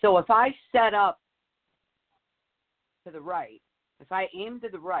 So if I set up to the right, if I aim to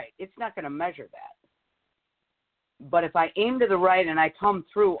the right, it's not going to measure that. But if I aim to the right and I come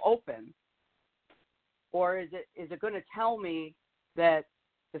through open, or is it going to tell me that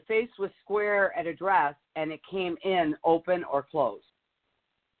the face was square at address and it came in open or closed?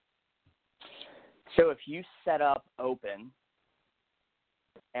 So if you set up open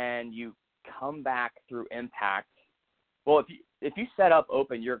and you come back through impact, well, if you set up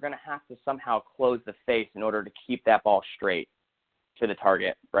open, you're going to have to somehow close the face in order to keep that ball straight to the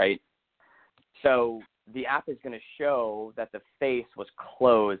target, right? So the app is going to show that the face was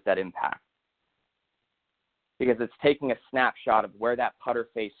closed at impact because it's taking a snapshot of where that putter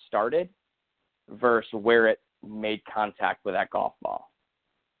face started versus where it made contact with that golf ball.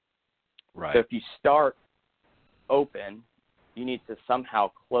 Right. So if you start open, you need to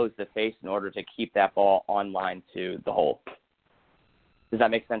somehow close the face in order to keep that ball online to the hole. Does that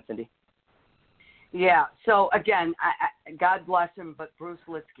make sense, Cindy? Yeah. So again, God bless him, but Bruce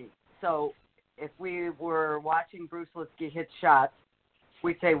Litsky. So if we were watching Bruce Litsky hit shots,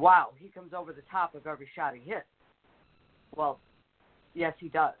 we'd say, wow, he comes over the top of every shot he hits. Well, yes, he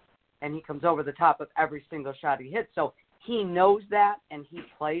does. And he comes over the top of every single shot he hits. So he knows that and he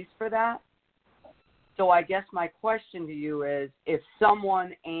plays for that. So I guess my question to you is, if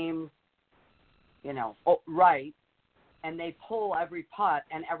someone aims, right, and they pull every putt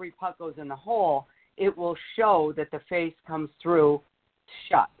and every putt goes in the hole, it will show that the face comes through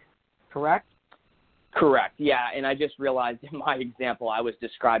shut, correct? Correct, yeah. And I just realized in my example I was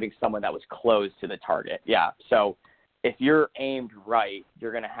describing someone that was closed to the target. Yeah, so if you're aimed right,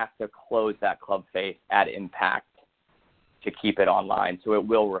 you're going to have to close that club face at impact to keep it online, so it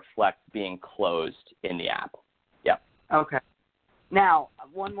will reflect being closed in the app. Yep. Okay. Now,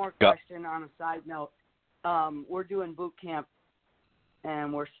 one more question on a side note. We're doing boot camp,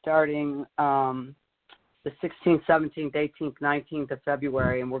 and we're starting the 16th, 17th, 18th, 19th of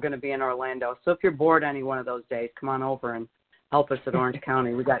February, and we're going to be in Orlando. So if you're bored any one of those days, come on over and help us at Orange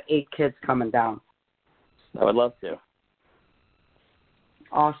County. We got 8 kids coming down. I would love to.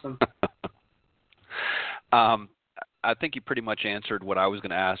 Awesome. I think you pretty much answered what I was going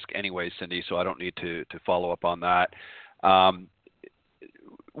to ask anyway, Cindy, so I don't need to follow up on that.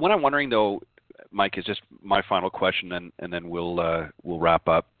 What I'm wondering, though, Mike, is just my final question, and then we'll wrap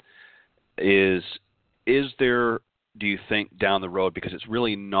up, is there, do you think, down the road, because it's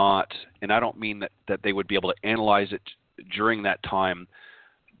really not, and I don't mean that they would be able to analyze it during that time,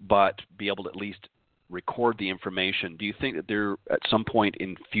 but be able to at least record the information. Do you think that there, at some point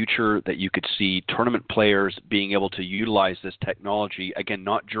in future, that you could see tournament players being able to utilize this technology, again,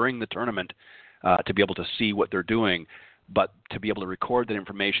 not during the tournament, to be able to see what they're doing, but to be able to record that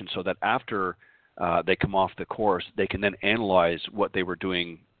information so that after they come off the course, they can then analyze what they were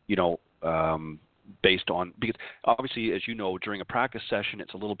doing, based on, because obviously, as you know, during a practice session,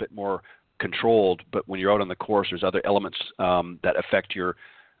 it's a little bit more controlled, but when you're out on the course, there's other elements that affect your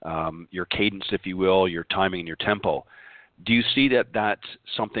your cadence, if you will, your timing and your tempo. Do you see that that's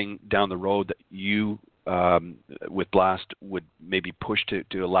something down the road that you, with Blast, would maybe push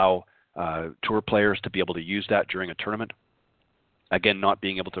to allow tour players to be able to use that during a tournament? Again, not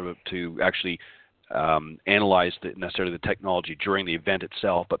being able to actually analyze necessarily the technology during the event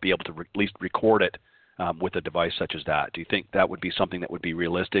itself, but be able to at least record it with a device such as that. Do you think that would be something that would be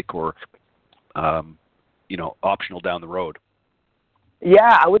realistic or optional down the road?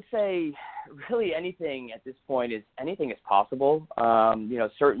 Yeah, I would say really anything at this point is possible.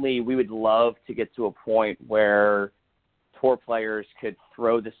 Certainly we would love to get to a point where tour players could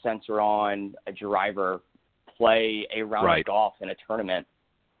throw the sensor on a driver, play a round of golf in a tournament,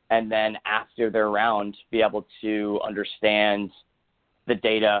 and then after their round be able to understand the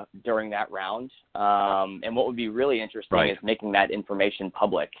data during that round. And what would be really interesting is making that information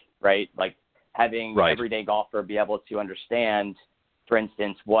public, right? Like having everyday golfer be able to understand, for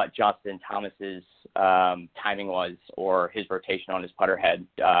instance, what Justin Thomas's timing was or his rotation on his putter head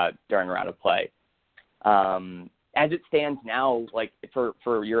during a round of play. As it stands now, like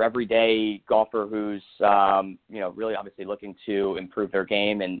for your everyday golfer who's really obviously looking to improve their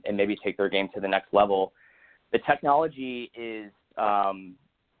game and maybe take their game to the next level, the technology is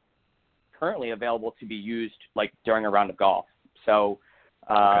currently available to be used like during a round of golf. So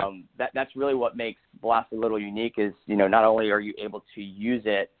that's really what makes Blast a little unique is, not only are you able to use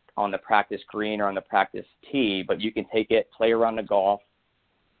it on the practice green or on the practice tee, but you can take it, play a round of golf,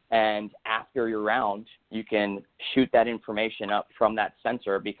 and after your round, you can shoot that information up from that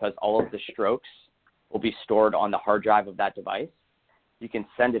sensor because all of the strokes will be stored on the hard drive of that device. You can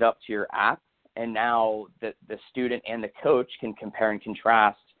send it up to your app, and now the student and the coach can compare and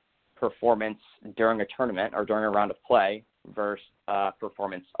contrast performance during a tournament or during a round of play versus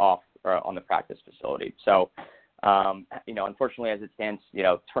performance off or on the practice facility. So, unfortunately, as it stands,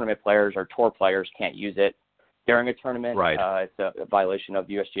 tournament players or tour players can't use it during a tournament. It's a violation of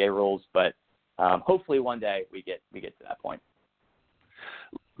USGA rules, but hopefully one day we get to that point.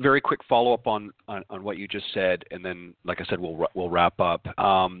 Very quick follow-up on what you just said, and then, like I said, we'll wrap up.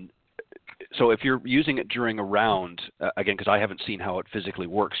 So if you're using it during a round, again, because I haven't seen how it physically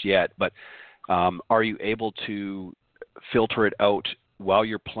works yet, but are you able to filter it out while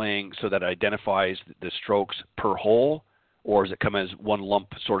you're playing so that it identifies the strokes per hole, or does it come as one lump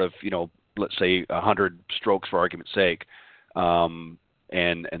sort of, let's say 100 strokes for argument's sake, and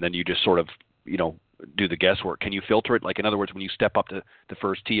then you just sort of, do the guesswork? Can you filter it? Like, in other words, when you step up to the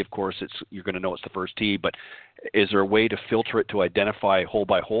first tee, of course, you're going to know it's the first tee, but is there a way to filter it to identify hole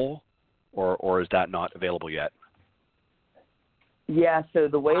by hole, or is that not available yet? Yeah, so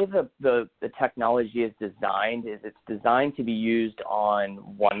the way the technology is designed is it's designed to be used on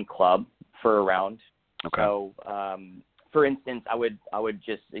one club for a round. Okay. So, for instance, I would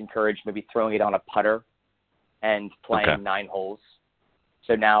just encourage maybe throwing it on a putter and playing 9 holes.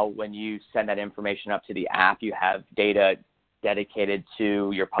 So now when you send that information up to the app, you have data dedicated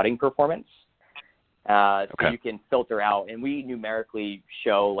to your putting performance. So you can filter out, and we numerically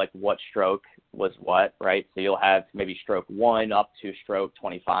show like what stroke was what, right? So you'll have maybe stroke 1 up to stroke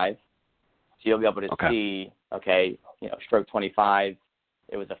 25. So you'll be able to see, stroke 25,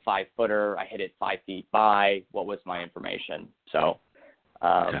 it was a 5-footer. I hit it 5 feet by. What was my information? So,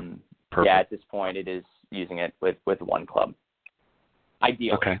 at this point, it is using it with one club.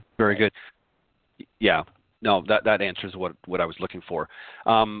 Ideally. Okay, very good. Yeah. No, that answers what I was looking for.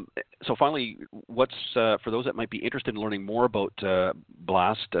 So finally, what's for those that might be interested in learning more about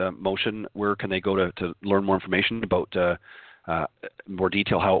BlastMotion, where can they go to learn more information about more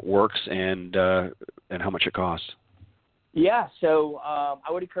detail how it works and how much it costs? Yeah, so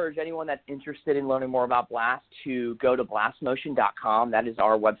I would encourage anyone that's interested in learning more about Blast to go to BlastMotion.com. That is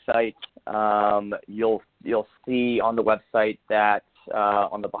our website. You'll see on the website that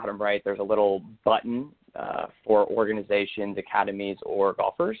on the bottom right there's a little button for organizations, academies, or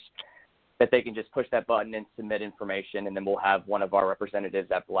golfers that they can just push that button and submit information, and then we'll have one of our representatives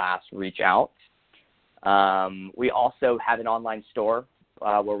at Blast reach out. We also have an online store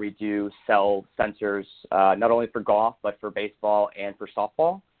where we do sell sensors not only for golf but for baseball and for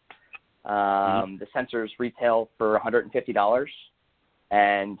softball. The sensors retail for $150,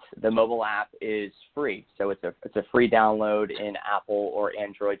 and the mobile app is free. So it's a free download in Apple or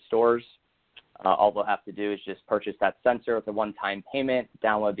Android stores. All they'll have to do is just purchase that sensor with a one-time payment,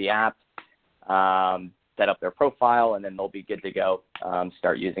 download the app, set up their profile, and then they'll be good to go,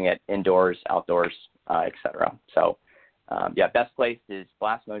 start using it indoors, outdoors, etc. So, best place is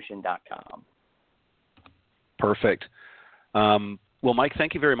blastmotion.com. Perfect. Well, Mike,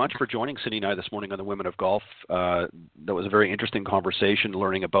 thank you very much for joining Cindy and I this morning on the Women of Golf. That was a very interesting conversation,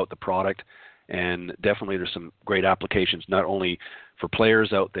 learning about the product, and definitely there's some great applications, not only for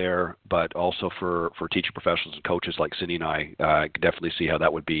players out there, but also for teacher professionals and coaches like Cindy and I. I could definitely see how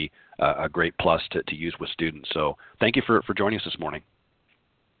that would be a great plus to use with students. So thank you for joining us this morning.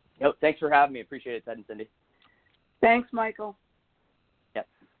 Yep, thanks for having me. Appreciate it, Ted and Cindy. Thanks, Michael. Yep,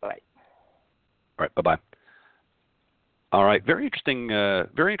 bye. All right, bye-bye. All right, very interesting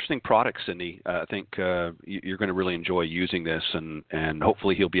product, Cindy. I think you're going to really enjoy using this, and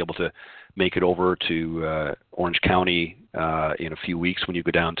hopefully he'll be able to make it over to Orange County in a few weeks when you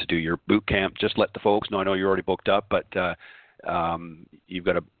go down to do your boot camp. Just let the folks know. I know you're already booked up, but you've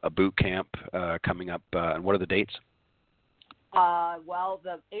got a boot camp coming up. And what are the dates? Well,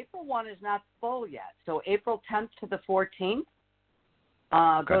 the April one is not full yet, so April 10th to the 14th.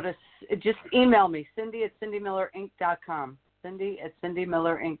 Okay. Just email me, Cindy@CindyMillerInc.com.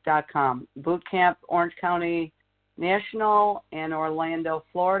 Cindy@CindyMillerInc.com. Boot camp, Orange County National in Orlando,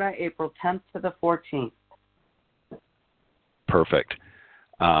 Florida, April 10th to the 14th. Perfect.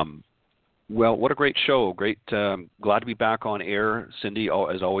 Well, what a great show. Great. Glad to be back on air, Cindy.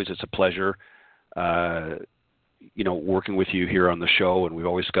 As always, it's a pleasure. Working with you here on the show, and we've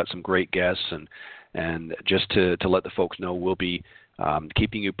always got some great guests. And just to let the folks know, we'll be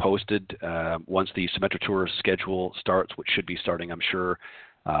keeping you posted once the Symetra Tour schedule starts, which should be starting, I'm sure,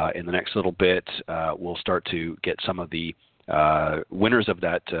 in the next little bit. We'll start to get some of the winners of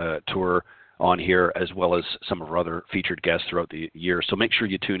that tour on here, as well as some of our other featured guests throughout the year. So make sure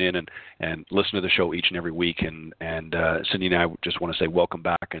you tune in and listen to the show each and every week. And Cindy and I just want to say welcome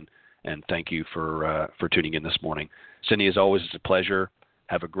back and thank you for tuning in this morning. Cindy, as always, it's a pleasure.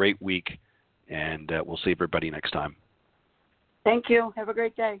 Have a great week, and we'll see everybody next time. Thank you. Have a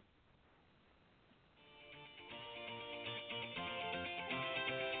great day.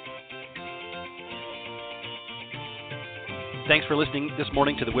 Thanks for listening this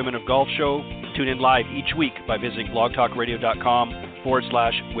morning to the Women of Golf Show. Tune in live each week by visiting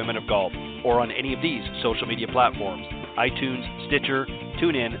blogtalkradio.com/Women of Golf, or on any of these social media platforms: iTunes, Stitcher,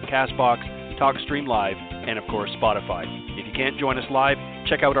 TuneIn, CastBox, TalkStream Live, and of course Spotify. If you can't join us live,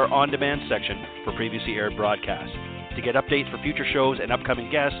 check out our on-demand section for previously aired broadcasts. To get updates for future shows and upcoming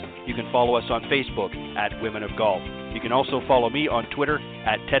guests, you can follow us on Facebook @Women of Golf. You can also follow me on Twitter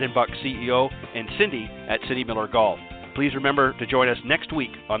 @TedandBuckCEO and Cindy @CindyMillerGolf. Please remember to join us next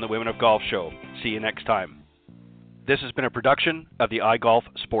week on the Women of Golf Show. See you next time. This has been a production of the iGolf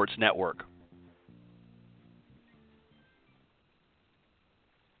Sports Network.